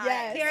Period. Seattle.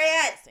 Yes.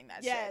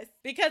 Period. Yes.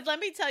 Because let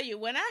me tell you,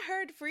 when I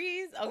heard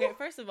Freeze, okay,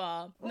 first of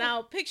all,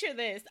 now picture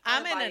this.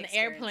 I'm in an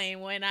airplane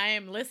when I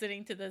am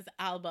listening to this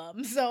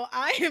album. So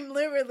I am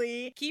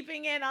literally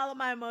keeping in all of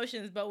my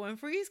emotions. But when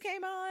Freeze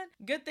came on,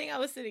 good thing I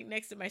was sitting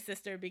next to my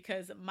sister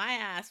because my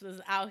ass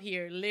was out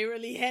here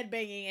literally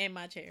headbanging in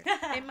my chair,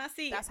 in my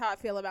seat. That's how I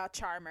feel about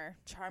Charmer.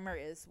 Charmer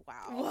is wow.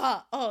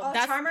 Wow. Oh,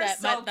 that's Charmer's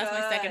that's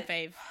my second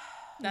fave.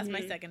 That's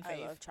my second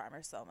fave. I love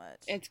Charmer so much.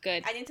 It's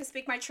good. I need to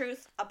speak my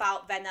truth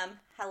about Venom.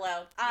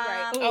 Hello.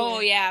 Right. Oh,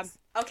 yeah.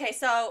 Okay,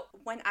 so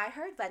when I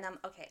heard Venom,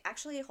 okay,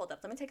 actually, hold up.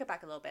 Let me take it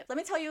back a little bit. Let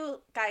me tell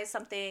you guys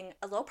something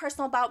a little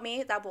personal about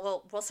me that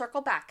we'll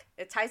circle back.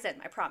 It ties in,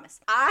 I promise.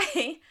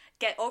 I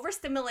get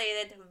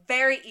overstimulated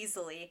very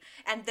easily,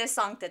 and this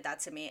song did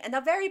that to me in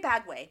a very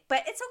bad way,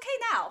 but it's okay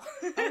now.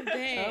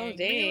 Oh, dang.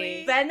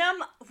 Really?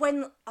 Venom,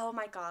 oh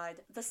my God,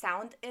 the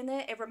sound in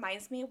it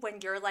reminds me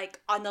when you're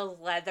like on a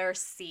leather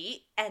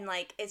seat and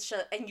like it's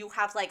just, and you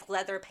have like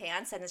leather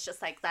pants and it's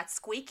just like that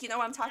squeak, you know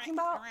what I'm talking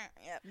about?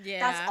 Yep. Yeah.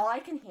 That's all I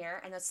can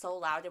hear, and it's so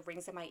loud, it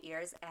rings in my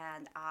ears,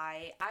 and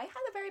I had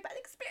a very bad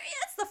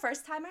experience the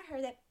first time I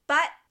heard it,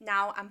 but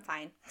now I'm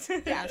fine.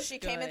 Yeah, she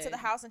came into the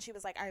house and she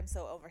was like, I am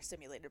so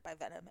overstimulated by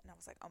Venom. And I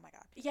was like, oh my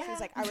God. Yeah. She was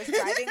like, I was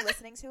driving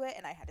listening to it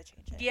and I had to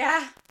change it.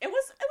 Yeah. It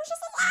was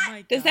just a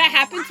lot. Does that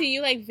happen to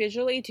you like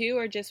visually too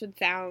or just with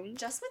sounds?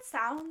 Just with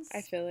sounds.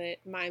 I feel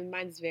it.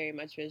 Mine's very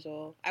much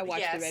visual. I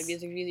watched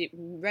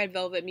the Red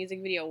Velvet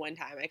music video one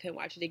time. I couldn't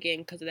watch it again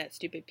because of that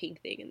stupid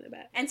pink thing in the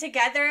back. And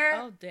together,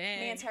 oh,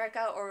 dang. me and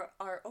Tarika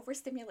are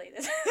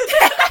overstimulated.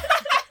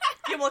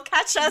 You will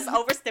catch us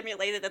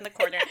overstimulated in the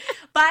corner.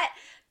 But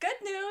good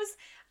news,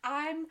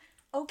 I'm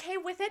okay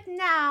with it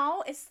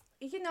now.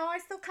 I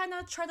still kind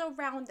of tread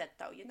around it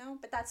though,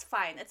 but that's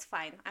fine. It's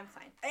fine. I'm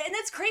fine. And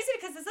it's crazy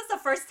because this is the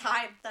first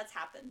time that's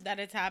happened. That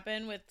it's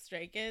happened with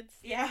Stray Kids?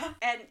 Yeah.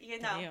 And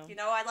Damn.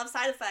 I love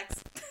Side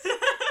Effects.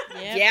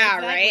 Yep, yeah,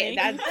 exactly.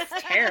 right?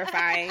 That's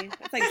terrifying.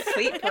 That's like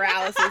sleep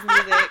paralysis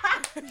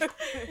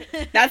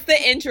music. That's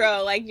the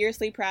intro, like your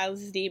sleep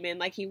paralysis demon.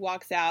 Like he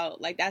walks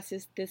out, like that's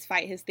his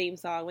theme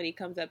song when he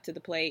comes up to the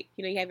plate.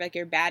 You have like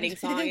your batting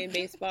song in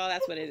baseball.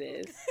 That's what it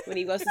is. When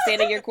he goes to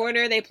stand in your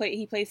corner,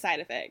 he plays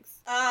Side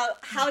Effects.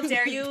 How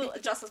dare you?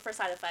 Justice for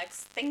Side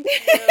Effects. Thank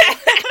you.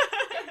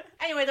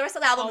 Anyway, the rest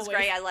of the album is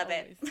great. I love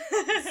it.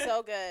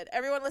 So good.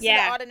 Everyone listen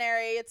to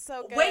Ordinary. It's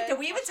so good. Wait, did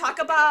we even talk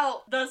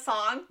about the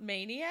song?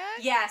 Maniac?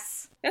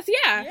 Yes. That's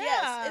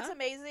Yes, it's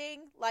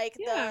amazing. Like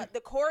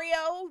the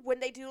choreo when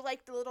they do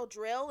like the little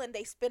drill and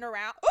they spin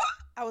around.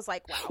 I was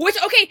like, wow.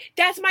 Which, okay,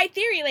 that's my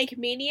theory. Like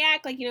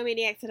Maniac, like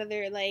Maniac's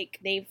another like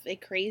named like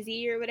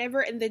Crazy or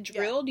whatever. And the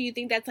drill, do you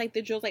think that's like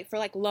the drill's like for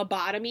like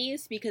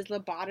lobotomies, because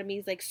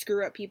lobotomies like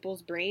screw up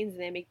people's brains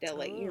and they make that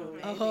like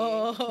you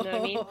know what I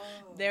mean?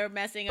 They're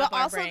messing up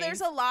our brains. But also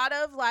there's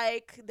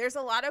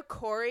a lot of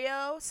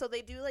choreo. So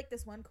they do like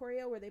this one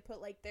choreo where they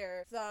put like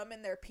their thumb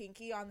and their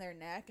pinky on their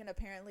neck, and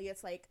apparently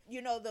it's like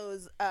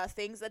those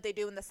things that they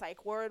do in the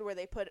psych ward where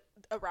they put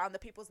around the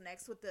people's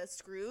necks with the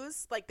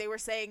screws. Like they were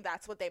saying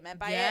that's what they meant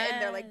by it,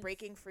 and they're like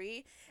breaking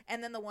free.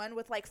 And then the one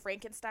with like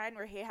Frankenstein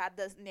where he had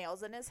the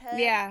nails in his head.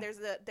 Yeah,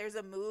 there's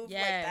a move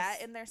like that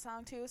in their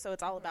song too. So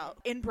it's all about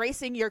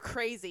embracing your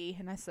crazy.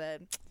 And I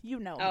said, me.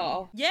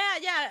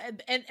 Yeah,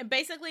 and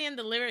basically in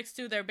the lyrics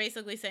too, they're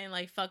basically saying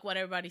like fuck what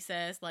everybody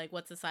says, like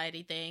what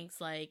society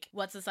thinks, like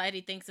what society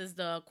thinks is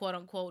the quote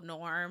unquote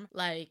norm.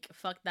 Like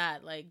fuck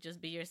that, like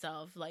just be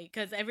yourself, like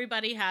because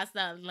everybody has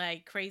that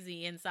like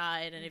crazy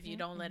inside, and if you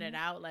don't let it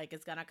out, like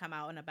it's gonna come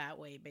out in a bad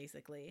way,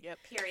 basically. Yep.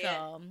 Period.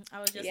 So I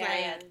was just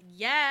like,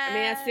 yeah. I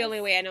mean, that's the only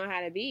way I know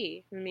how to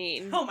be. I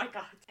mean, oh my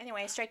god.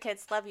 Anyway, Stray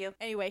Kids, love you.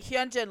 Anyway,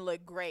 Hyunjin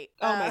looked great.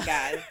 Oh my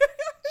god.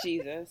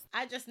 Jesus.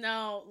 I just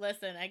know,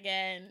 listen,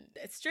 again,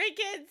 Stray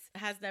Kids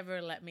has never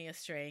let me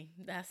astray.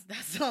 That's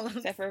all I'm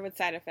Except for with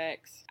Side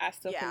Effects. I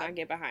still cannot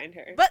get behind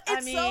her. But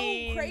it's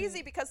so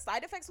crazy because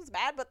Side Effects was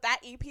bad, but that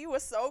EP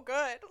was so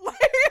good. Like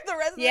the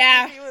rest of the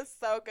EP was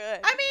so good.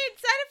 I mean,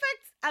 Side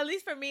Effects, at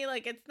least for me,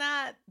 like it's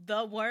not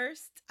the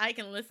worst. I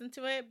can listen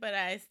to it, but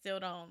I still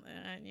don't,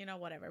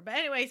 whatever. But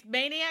anyways,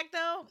 Maniac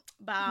though,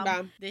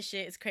 bomb. This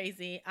shit is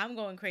crazy. I'm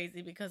going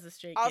crazy because of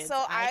Stray Kids.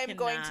 Also, I'm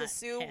going to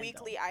sue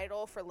Weekly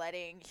Idol for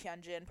letting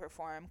Hyunjin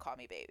perform Call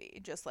Me Baby.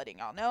 Just letting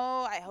y'all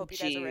know. I hope you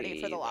guys are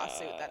ready for the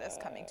lawsuit that is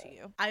coming to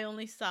you. I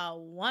only saw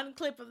one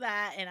clip of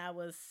that and I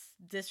was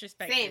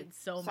disrespected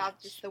so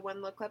much. Just the one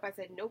little clip. I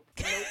said nope.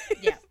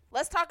 Yeah.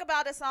 Let's talk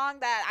about a song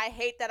that I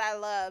hate that I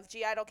love.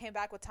 G-Idol came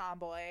back with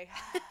Tomboy.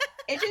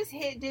 It just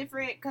hit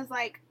different because,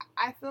 like,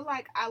 I feel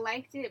like I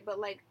liked it, but,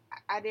 like,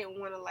 I didn't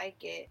want to like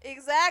it.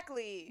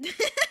 Exactly.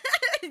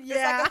 It's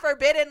like a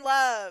forbidden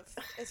love.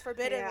 It's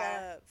forbidden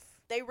love.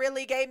 They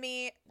really gave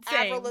me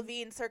Avril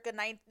Lavigne circa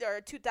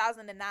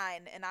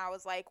 2009, and I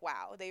was like,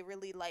 wow, they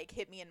really like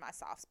hit me in my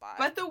soft spot.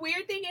 But the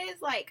weird thing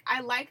is, like,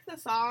 I liked the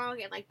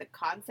song and like the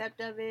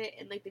concept of it,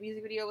 and like the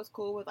music video was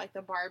cool with like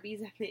the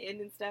Barbies at the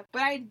end and stuff.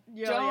 But I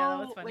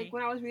don't like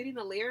when I was reading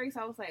the lyrics,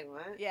 I was like,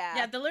 what?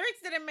 Yeah, the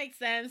lyrics didn't make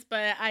sense,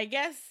 but I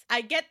guess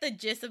I get the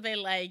gist of it.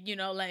 Like,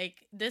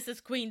 like this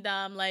is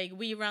Queendom, like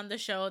we run the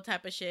show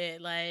type of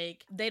shit.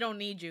 Like they don't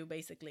need you,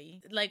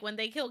 basically. Like when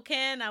they killed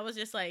Ken, I was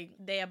just like,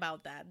 they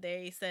about that.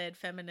 They said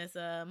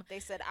feminism.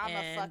 They said I'm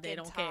a fucking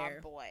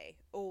tomboy.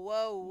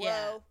 Whoa.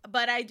 Yeah.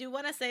 But I do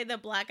want to say the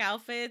black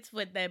outfits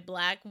with the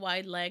black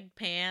wide leg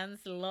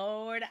pants.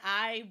 Lord,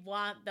 I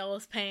want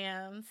those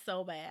pants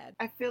so bad.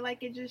 I feel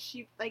like it just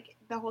like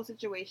the whole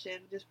situation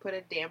just put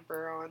a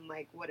damper on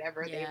like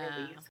whatever they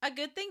released. A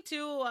good thing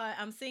too,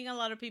 I'm seeing a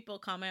lot of people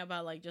comment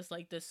about like just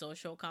like the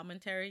social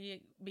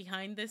commentary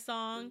behind this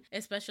song,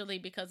 especially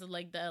because of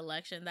like the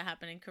election that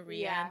happened in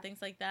Korea and things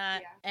like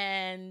that. Yeah.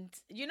 And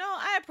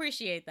I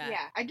appreciate that.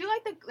 Yeah, I do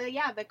like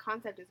the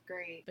concept is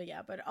great.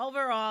 But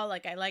overall,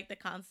 like I like the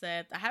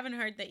concept. I haven't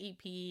heard the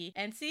EP,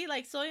 and see,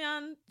 like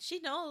Soyeon, she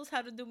knows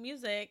how to do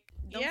music.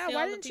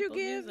 Why didn't you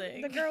give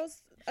the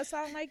girls a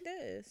song like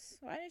this?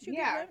 Why didn't you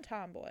give them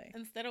Tomboy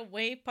instead of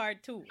Wave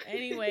Part 2?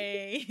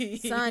 Anyway,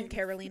 Son,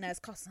 Carolina, it's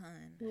called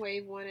Son.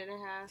 Wave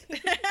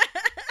 1.5.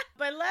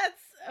 But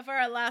for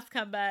our last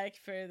comeback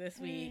for this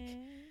week.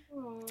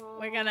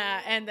 We're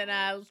gonna end in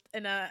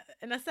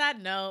a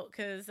sad note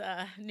because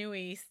New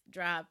East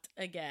dropped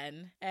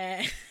again,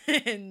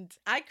 and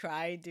I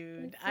cried,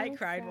 dude. I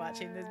cried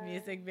watching this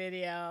music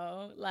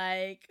video.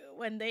 Like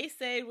when they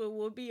said we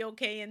will be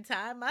okay in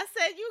time, I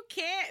said you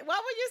can't.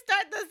 Why would you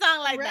start the song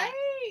like that?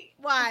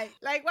 Why?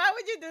 Like why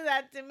would you do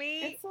that to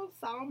me? It's so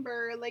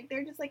somber. Like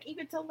they're just like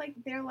even till like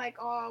they're like,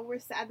 oh, we're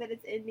sad that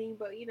it's ending,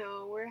 but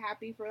we're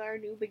happy for our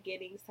new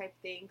beginnings type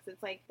things.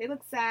 It's like they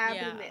look sad,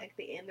 but then at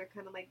the end they're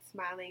kind of like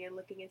smiling and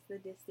looking into the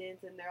distance,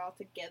 and they're all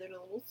together in a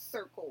little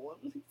circle.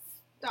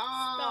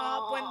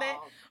 Stop.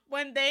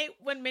 When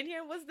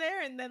Minhyun was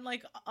there, and then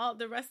like all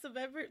the rest of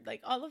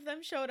all of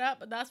them showed up,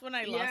 but that's when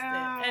I lost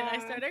it, and I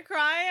started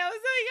crying. I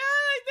was like,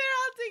 oh, like they're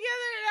all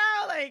together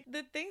now. Like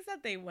the things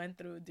that they went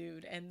through,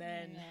 dude, and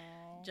then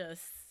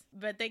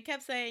but they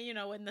kept saying,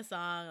 in the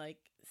song, like,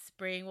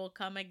 spring will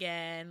come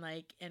again,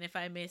 like, and if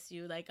I miss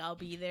you, like, I'll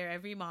be there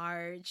every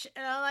March.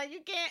 And I'm like, you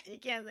can't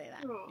say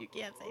that. You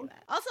can't say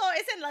that. Also,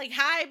 isn't like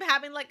Hybe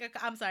having like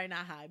I'm sorry,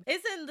 not Hybe.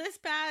 Isn't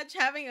Dispatch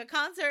having a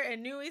concert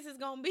and Newies is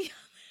gonna be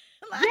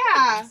like,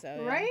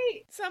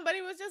 right?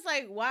 Somebody was just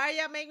like, why are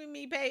y'all making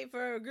me pay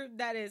for a group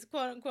that is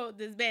quote unquote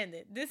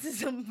disbanded? This is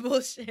some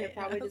bullshit. They're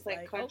probably just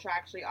like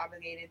contractually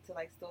obligated to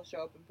like still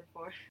show up and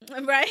perform.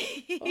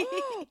 Right?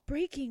 Oh,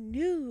 breaking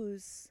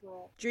news.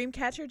 What?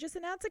 Dreamcatcher just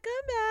announced a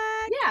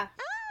comeback. Yeah.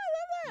 I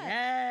love that.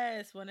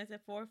 Yes. When is it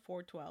for?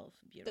 4/12.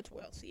 Beautiful.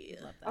 The 12th,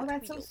 yeah. Love that. Oh,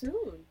 that's so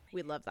soon.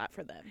 We love that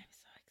for them. I'm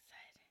so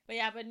excited. But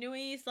yeah, but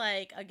Newies,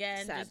 like,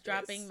 again, Sad just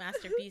dropping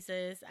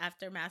masterpieces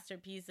after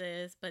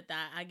masterpieces. But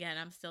that, again,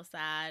 I'm still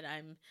sad.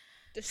 I'm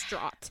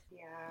distraught.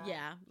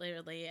 Yeah,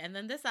 literally. And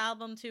then this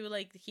album too,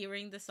 like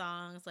hearing the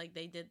songs, like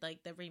they did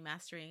like the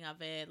remastering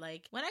of it.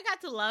 Like when I got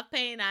to Love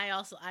Pain, I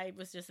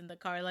was just in the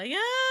car like,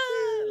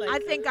 like, I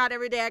thank God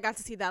every day I got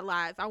to see that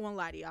live. I won't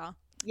lie to y'all.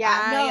 Yeah,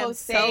 I am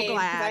same, so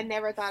glad. I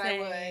never thought I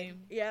would.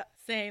 Yeah.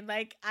 Same.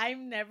 Like,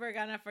 I'm never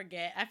gonna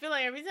forget. I feel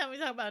like every time we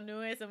talk about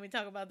Newies and we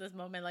talk about this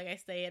moment, like I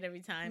say it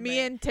every time. Me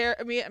and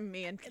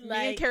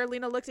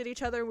Carolina looked at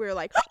each other and we were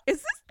like,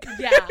 is this?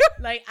 Yeah.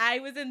 Like I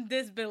was in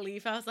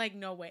disbelief. I was like,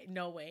 no way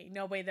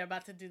they're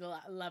about to do the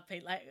Love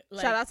Pain. Like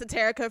shout out to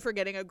Terica for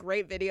getting a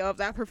great video of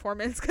that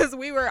performance, because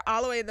we were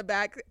all the way in the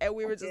back and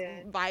we were just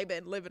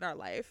vibing, living our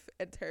life,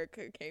 and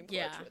Terica came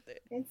clutch with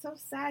it. It's so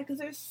sad because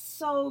they're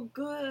so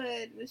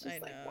good. It's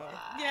just like,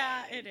 why?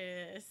 Yeah, it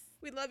is.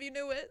 We love you,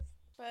 Newies.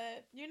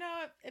 But,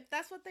 if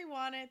that's what they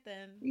wanted,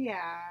 then...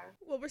 Yeah.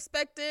 We'll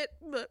respect it,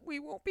 but we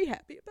won't be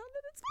happy about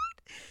it. It's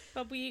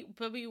fine.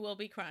 But we will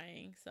be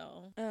crying,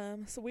 so...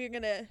 So we're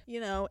gonna,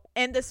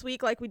 end this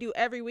week like we do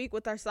every week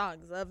with our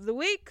songs of the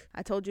week.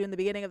 I told you in the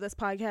beginning of this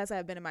podcast I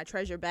have been in my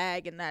treasure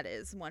bag, and that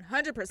is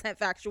 100%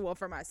 factual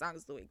for my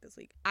songs of the week this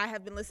week. I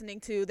have been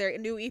listening to their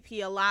new EP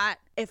a lot.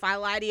 If I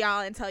lie to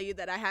y'all and tell you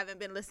that I haven't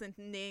been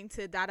listening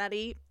to Da Da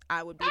Dee,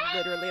 I would be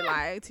literally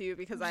lying to you,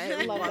 because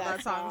I love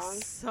that song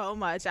so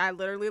much. I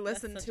literally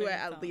listen to it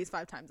at least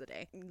 5 times a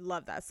day.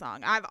 Love that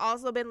song. I've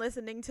also been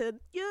listening to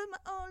You're My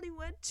Only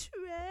One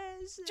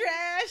Treasure.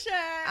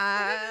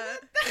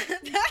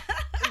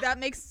 That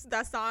makes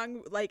that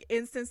song like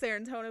instant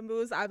serotonin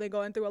boost. I've been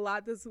going through a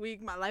lot this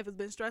week. My life has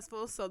been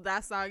stressful, so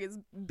that song has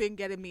been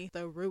getting me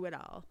through it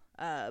all.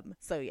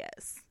 So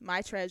yes,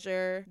 my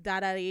treasure, Da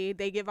Da Dee,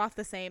 they give off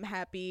the same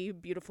happy,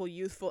 beautiful,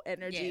 youthful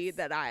energy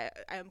that I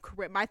am.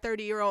 My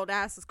 30-year-old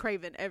ass is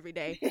craving every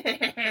day.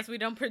 Because we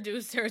don't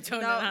produce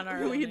serotonin on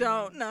our own. We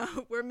don't.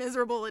 No, we're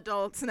miserable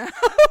adults now.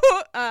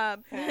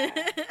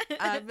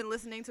 I've been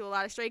listening to a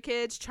lot of Stray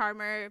Kids,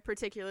 Charmer,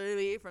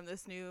 particularly from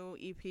this new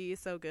EP,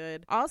 so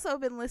good. Also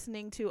been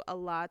listening to a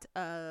lot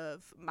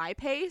of My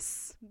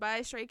Pace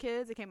by Stray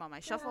Kids. It came on my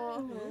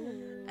shuffle.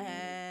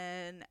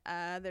 And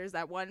there's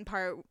that one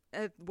part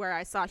where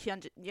I saw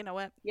Hyunjin. You know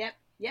what? Yep.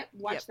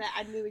 Watch that.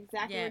 I knew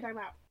exactly what you're talking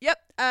about. Yep.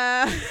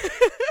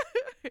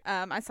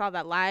 I saw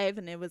that live,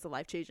 and it was a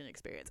life-changing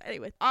experience.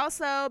 Anyway,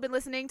 also been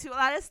listening to a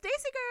lot of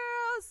Stacey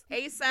Girls,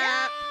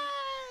 ASAP,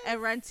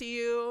 and Run to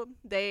You.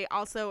 They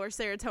also are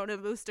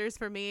serotonin boosters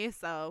for me,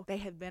 so they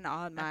have been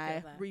on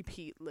my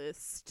repeat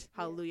list.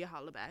 Hallelujah,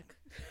 holla back.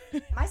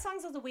 My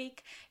songs of the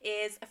week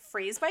is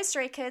Freeze by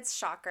Stray Kids,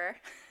 shocker.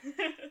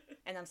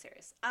 And I'm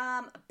serious.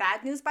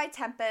 Bad News by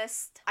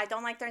Tempest. I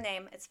don't like their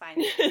name. It's fine.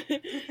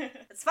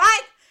 It's fine.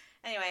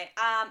 Anyway,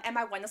 and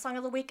my one song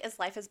of the week is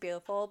Life is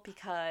Beautiful,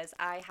 because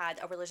I had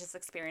a religious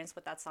experience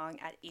with that song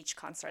at each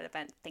concert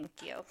event. Thank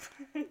you.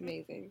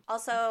 Amazing.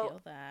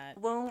 Also,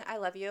 Woong, I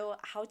love you.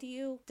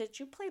 Did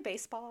you play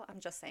baseball? I'm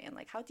just saying,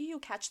 like, how do you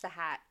catch the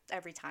hat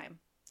every time?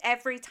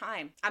 Every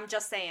time. I'm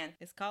just saying.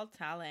 It's called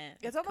talent.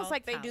 It's almost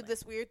like they do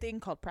this weird thing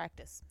called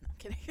practice. No, I'm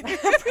kidding.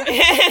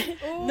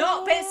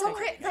 No, but it's so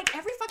crazy. Like,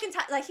 every fucking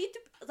time. Like,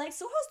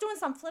 Suho's doing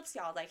some flips,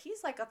 y'all. Like,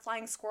 he's like a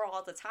flying squirrel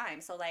all the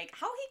time. So, like,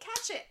 how he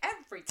catch it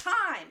every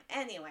time?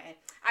 Anyway,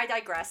 I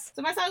digress.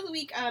 So, my song of the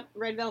week,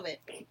 Red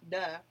Velvet.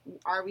 Duh.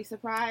 Are we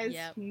surprised?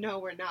 Yep. No,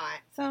 we're not.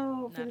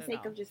 So, for the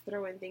sake of just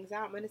throwing things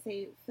out, I'm going to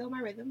say Feel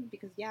My Rhythm,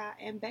 because,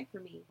 and Beg For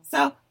Me.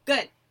 So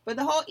good. But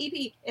the whole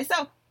EP is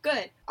so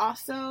good.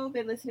 Also,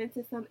 been listening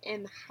to some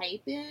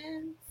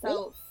Enhypen.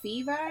 So,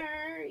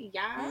 Fever.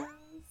 Yes.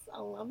 I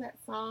love that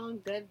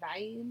song. Good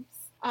vibes.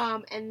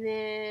 And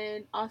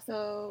then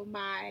also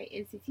my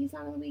NCT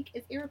song of the week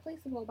is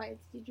Irreplaceable by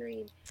NCT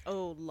Dream.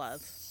 Oh,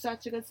 love.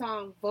 Such a good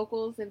song.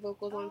 Vocals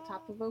on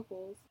top of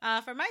vocals.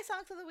 For my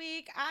songs of the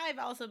week, I've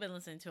also been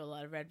listening to a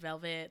lot of Red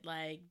Velvet.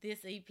 Like,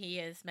 this EP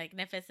is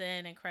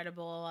magnificent,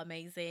 incredible,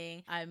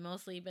 amazing. I've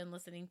mostly been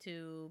listening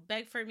to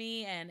Beg For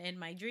Me and In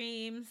My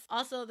Dreams.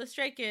 Also, the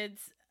Stray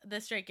Kids the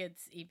Stray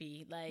Kids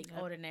EP, like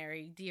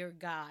Ordinary, Dear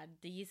God,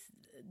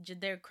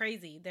 they're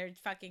crazy. They're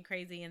fucking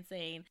crazy,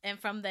 insane. And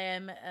from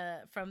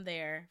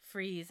there,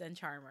 Freeze and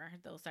Charmer.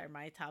 Those are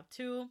my top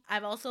 2.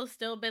 I've also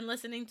still been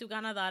listening to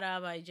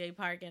Ganadara by Jay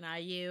Park and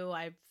IU.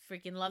 I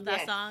freaking love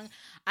that song.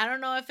 I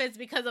don't know if it's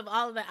because of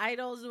all of the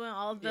idols doing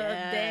all the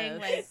dang,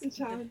 like,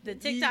 the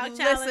TikTok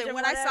challenge. Listen,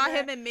 when I saw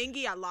him and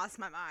Mingy, I lost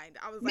my mind.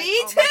 I was like, Me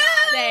oh too! my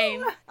God.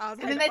 Same. I was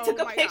And like, then they took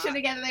oh a my picture God.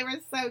 together. They were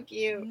so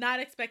cute.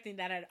 Not expecting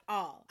that at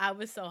all. I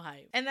was so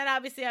hyped. And then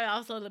obviously I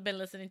also been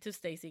listening to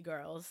Stacy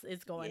Girls.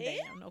 It's going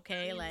down,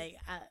 okay? Like,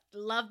 I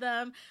love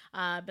them.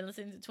 I've been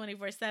listening to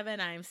 24/7.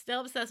 I am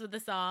still obsessed with the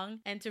song,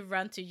 and to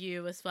Run to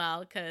You as well,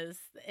 because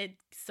it's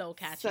so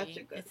catchy. Such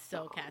a good It's so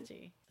song.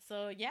 catchy.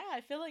 So yeah,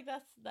 I feel like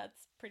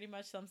that's pretty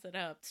much sums it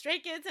up. Stray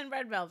Kids and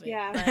Red Velvet.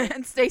 Yeah. But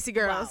And Stacy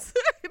Girls.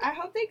 I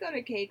hope they go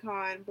to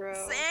KCON, bro.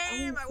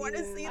 Same. I want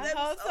to see them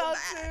hope so so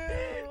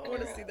bad. too. I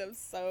want to see them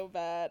so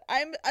bad.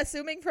 I'm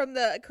assuming from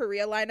the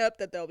Korea lineup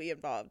that they'll be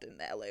involved in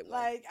the LA one.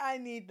 Like, I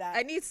need that.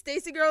 I need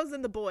Stacy Girls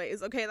and the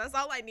boys. Okay, that's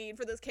all I need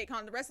for this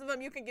KCON. The rest of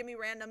them, you can give me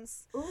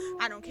randoms. Ooh,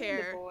 I don't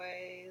care. The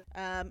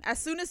boys. As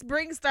soon as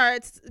spring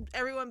starts,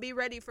 everyone be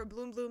ready for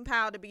Bloom Bloom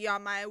Pow to be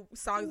on my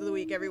songs of the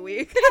week every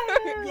week.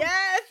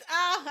 Yes.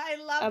 Oh, I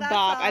love A that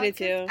bop. song. I did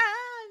 'Cause too.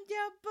 I'm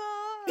your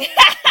boy.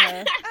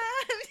 Uh,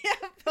 I'm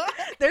your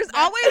boy. There's That's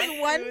always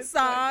so one cute.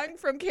 song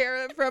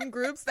from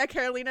groups that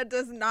Carolina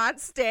does not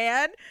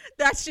stand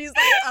that she's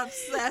like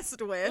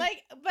obsessed with.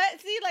 Like,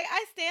 but see, like,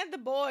 I stand the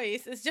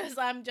boys. It's just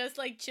I'm just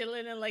like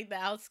chilling in like the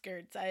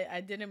outskirts.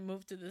 I didn't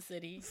move to the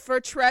city. For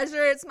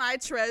Treasure, it's my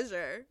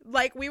treasure.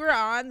 Like, we were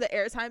on the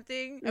airtime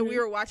thing and we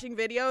were watching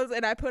videos,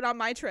 and I put on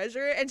My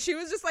Treasure, and she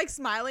was just like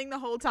smiling the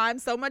whole time,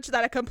 so much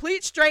that a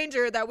complete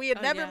stranger that we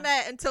had never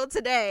met until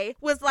today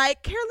was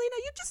like, Carolina,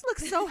 you just look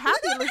so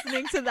happy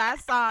listening to that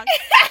song.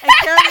 And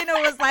Carolina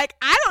was like,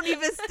 I don't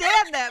even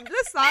stand them.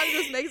 This song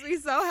just makes me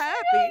so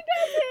happy.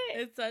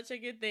 It's such a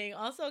good thing.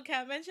 Also,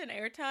 Kat mentioned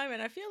airtime,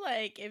 and I feel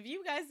like if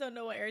you guys don't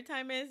know what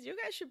airtime is, you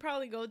guys should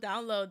probably go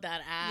download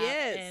that app.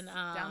 Yes, and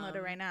download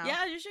it right now.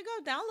 Yeah, you should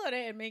go download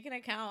it and make an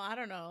account. I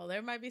don't know.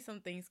 There might be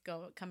some things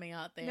coming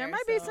out there. There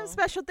might be some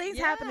special things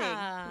happening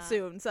Yeah.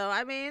 soon. So,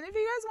 I mean, if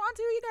you guys want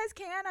to, you guys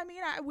can. I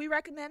mean, we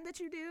recommend that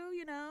you do,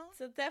 you know.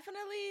 So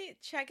definitely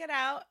check it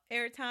out.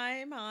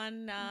 Airtime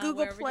on Google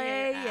wherever you Play,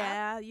 get your app.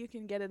 yeah. You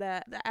can get it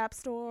at the App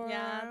Store.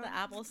 Yeah, the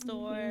Apple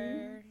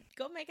Store.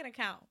 Go make an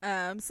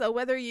account. So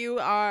whether you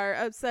are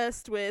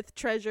obsessed with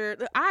Treasure,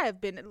 I have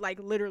been like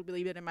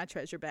literally been in my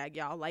treasure bag,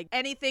 y'all. Like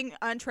anything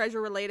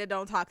untreasure related,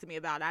 don't talk to me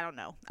about. I don't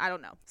know.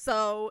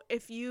 So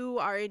if you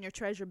are in your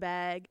treasure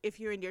bag, if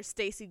you're in your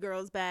Stacy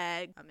Girls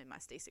bag, I'm in my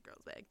Stacy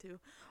Girls bag too.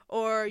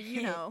 Or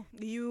you know,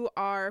 you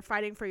are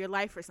fighting for your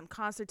life for some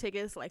concert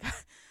tickets, like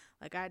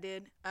I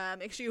did.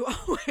 Make sure you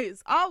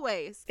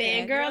always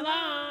Fangirl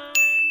on.